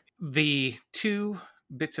out the 2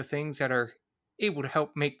 bits of things that are able to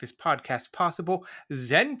help make this podcast possible.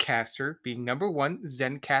 Zencastr being number 1.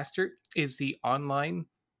 Zencastr is the online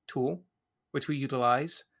tool which we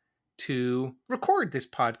utilize to record this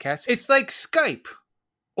podcast. It's like Skype,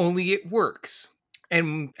 only it works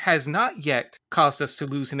and has not yet caused us to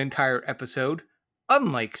lose an entire episode.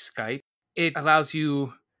 Unlike Skype, it allows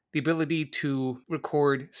you the ability to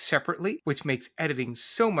record separately, which makes editing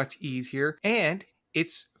so much easier, and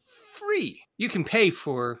it's free. You can pay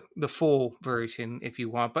for the full version if you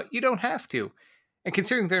want, but you don't have to. And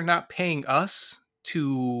considering they're not paying us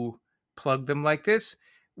to plug them like this,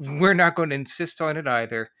 we're not going to insist on it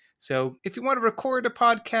either. So if you want to record a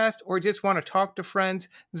podcast or just want to talk to friends,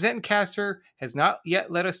 Zencastr has not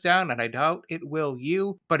yet let us down, and I doubt it will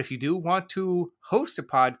you. But if you do want to host a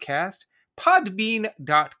podcast,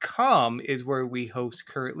 Podbean.com is where we host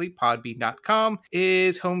currently. Podbean.com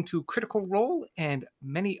is home to Critical Role and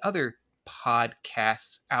many other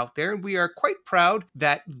podcasts out there. We are quite proud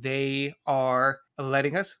that they are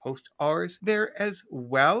letting us host ours there as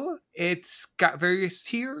well. It's got various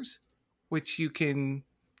tiers, which you can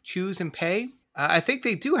choose and pay. I think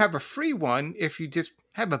they do have a free one if you just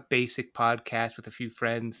have a basic podcast with a few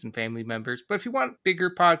friends and family members. But if you want bigger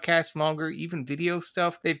podcasts, longer, even video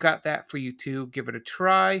stuff, they've got that for you too. Give it a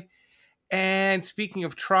try. And speaking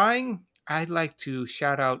of trying, I'd like to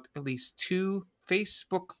shout out at least 2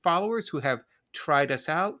 Facebook followers who have tried us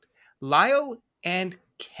out, Lyle and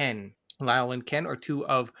Ken. Lyle and Ken are 2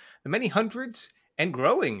 of the many hundreds and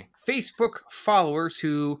growing Facebook followers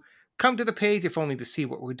who come to the page if only to see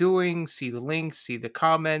what we're doing, see the links, see the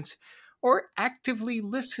comments, or actively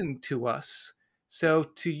listen to us. So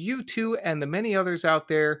to you 2 and the many others out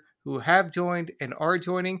there who have joined and are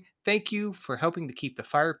joining, thank you for helping to keep the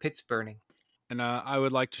fire pits burning. And I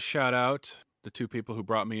would like to shout out the 2 people who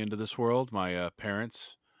brought me into this world, my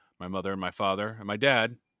parents, my mother and my father, and my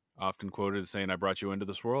dad, often quoted as saying, I brought you into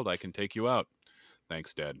this world, I can take you out.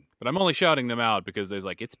 Thanks, Dad. But I'm only shouting them out because there's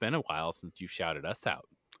like, it's been a while since you shouted us out.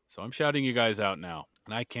 So I'm shouting you guys out now.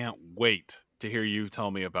 And I can't wait to hear you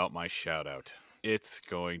tell me about my shout out. It's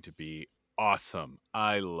going to be awesome.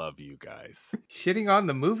 I love you guys. Shitting on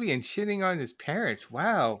the movie and shitting on his parents.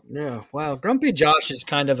 Wow. Yeah, wow. Grumpy Josh is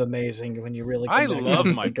kind of amazing when you really come I back love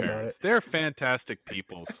and my think about parents. it. They're fantastic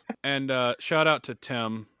peoples. And shout out to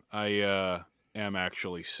Tim. I am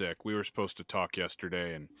actually sick. We were supposed to talk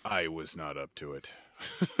yesterday, and I was not up to it.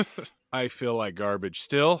 I feel like garbage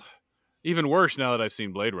still. Even worse now that I've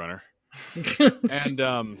seen Blade Runner.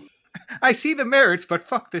 And I see the merits, but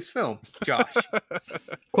fuck this film, Josh.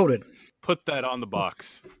 Quoted. Put that on the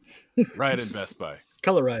box. Right in Best Buy.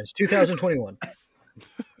 Colorized, 2021.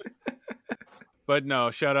 But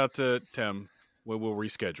no, shout out to Tim. We'll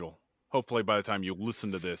reschedule. Hopefully by the time you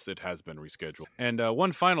listen to this, it has been rescheduled. And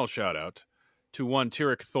one final shout out to one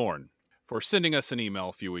Tyrek Thorne for sending us an email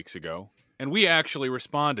a few weeks ago. And we actually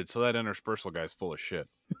responded, so that interspersal guy's full of shit.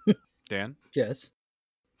 Dan? Yes.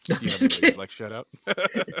 Do you have anybody you'd like to shout out?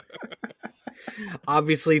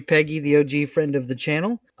 Obviously, Peggy, the OG friend of the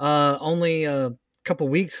channel. Only a couple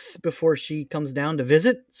weeks before she comes down to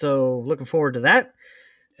visit, so looking forward to that.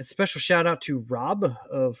 A special shout out to Rob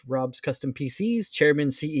of Rob's Custom PCs, chairman,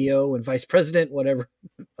 CEO, and vice president, whatever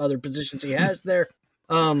other positions he has there.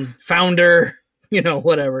 Founder,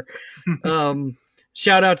 whatever.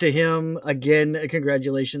 Shout out to him again.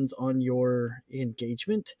 Congratulations on your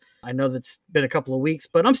engagement. I know that's been a couple of weeks,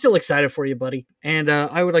 but I'm still excited for you, buddy. And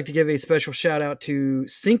I would like to give a special shout out to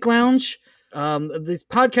Sync Lounge. This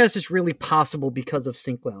podcast is really possible because of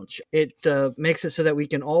Sync Lounge. It makes it so that we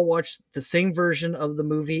can all watch the same version of the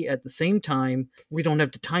movie at the same time. We don't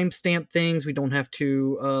have to timestamp things. We don't have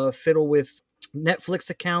to fiddle with Netflix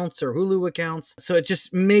accounts or Hulu accounts. So it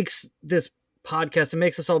just makes this podcast, it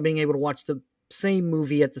makes us all being able to watch the same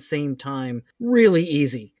movie at the same time really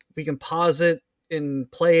easy. We can pause it and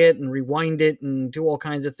play it and rewind it and do all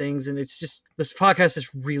kinds of things, and it's just, this podcast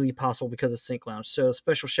is really possible because of Sync Lounge. So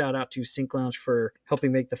special shout out to Sync Lounge for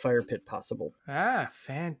helping make the Fire Pit possible.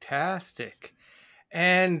 Fantastic.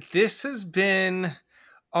 And this has been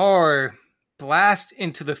our blast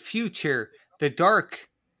into the future, the dark,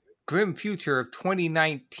 grim future of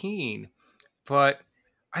 2019. But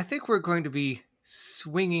I think we're going to be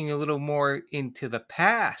swinging a little more into the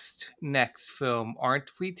past next film,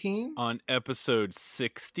 aren't we, team? On episode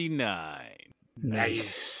 69.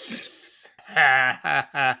 Nice.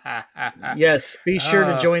 Yes, be sure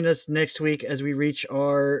to join us next week as we reach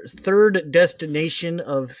our 3rd destination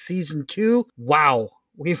of season 2. Wow.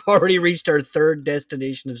 We've already reached our 3rd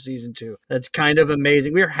destination of season 2. That's kind of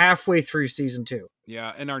amazing. We're halfway through season 2.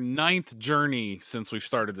 Yeah, and our 9th journey since we've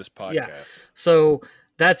started this podcast. Yeah. So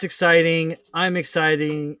that's exciting. I'm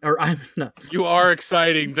exciting. Or I'm not. You are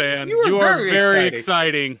exciting, Dan. You are very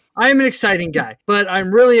exciting. I'm an exciting guy. But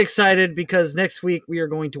I'm really excited because next week we are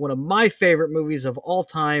going to one of my favorite movies of all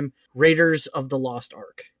time, Raiders of the Lost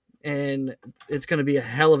Ark. And it's going to be a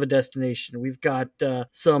hell of a destination. We've got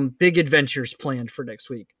some big adventures planned for next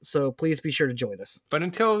week. So please be sure to join us. But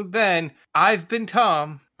until then, I've been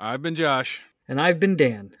Tom. I've been Josh. And I've been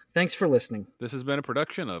Dan. Thanks for listening. This has been a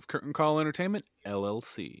production of Curtain Call Entertainment,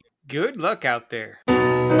 LLC. Good luck out there.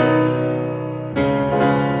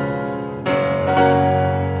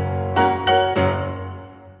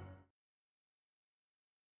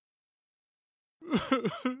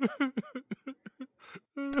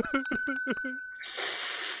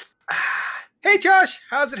 Hey, Josh,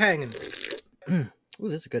 how's it hanging? Ooh,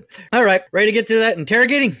 this is good. All right, ready to get to that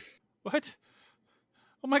interrogating? What?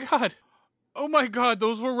 Oh my god. Oh my god,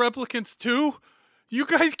 those were replicants too? You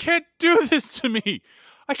guys can't do this to me.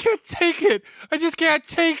 I can't take it. I just can't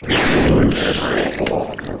take it.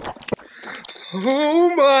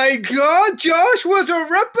 Oh my god, Josh was a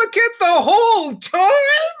replicant the whole time?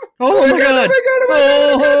 Oh my god!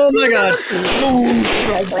 Oh my god!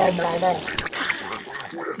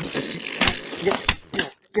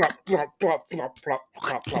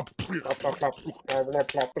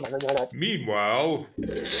 Meanwhile,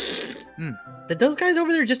 Did those guys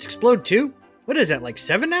over there just explode too? What is that, like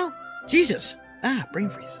 7 now? Jesus. Brain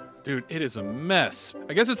freeze. Dude, it is a mess.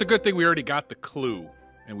 I guess it's a good thing we already got the clue,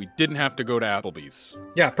 and we didn't have to go to Applebee's.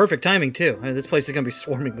 Yeah, perfect timing too. This place is gonna be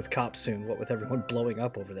swarming with cops soon, what with everyone blowing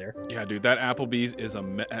up over there. Yeah, dude, that Applebee's is a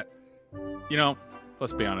mess. You know,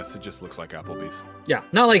 let's be honest, it just looks like Applebee's. Yeah,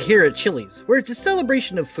 not like here at Chili's, where it's a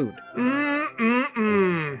celebration of food.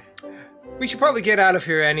 We should probably get out of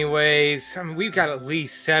here anyways. I mean, we've got at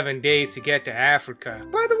least 7 days to get to Africa.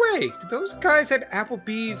 By the way, do those guys at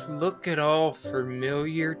Applebee's look at all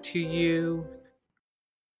familiar to you?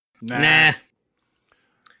 Nah.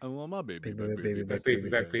 I want my baby back, Baby back, baby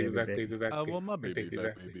back, baby back, baby back. I want my baby baby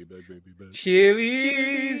back, back. baby back, baby back.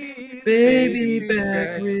 Chili's Baby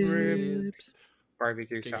back ribs.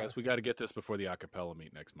 barbecue Okay, sauce. guys, we got to get this before the acapella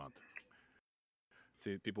meet next month.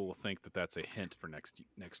 See, people will think that that's a hint for next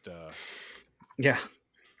Yeah,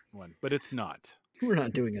 one, but it's not. we're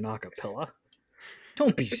not doing an acapella.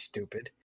 Don't be stupid.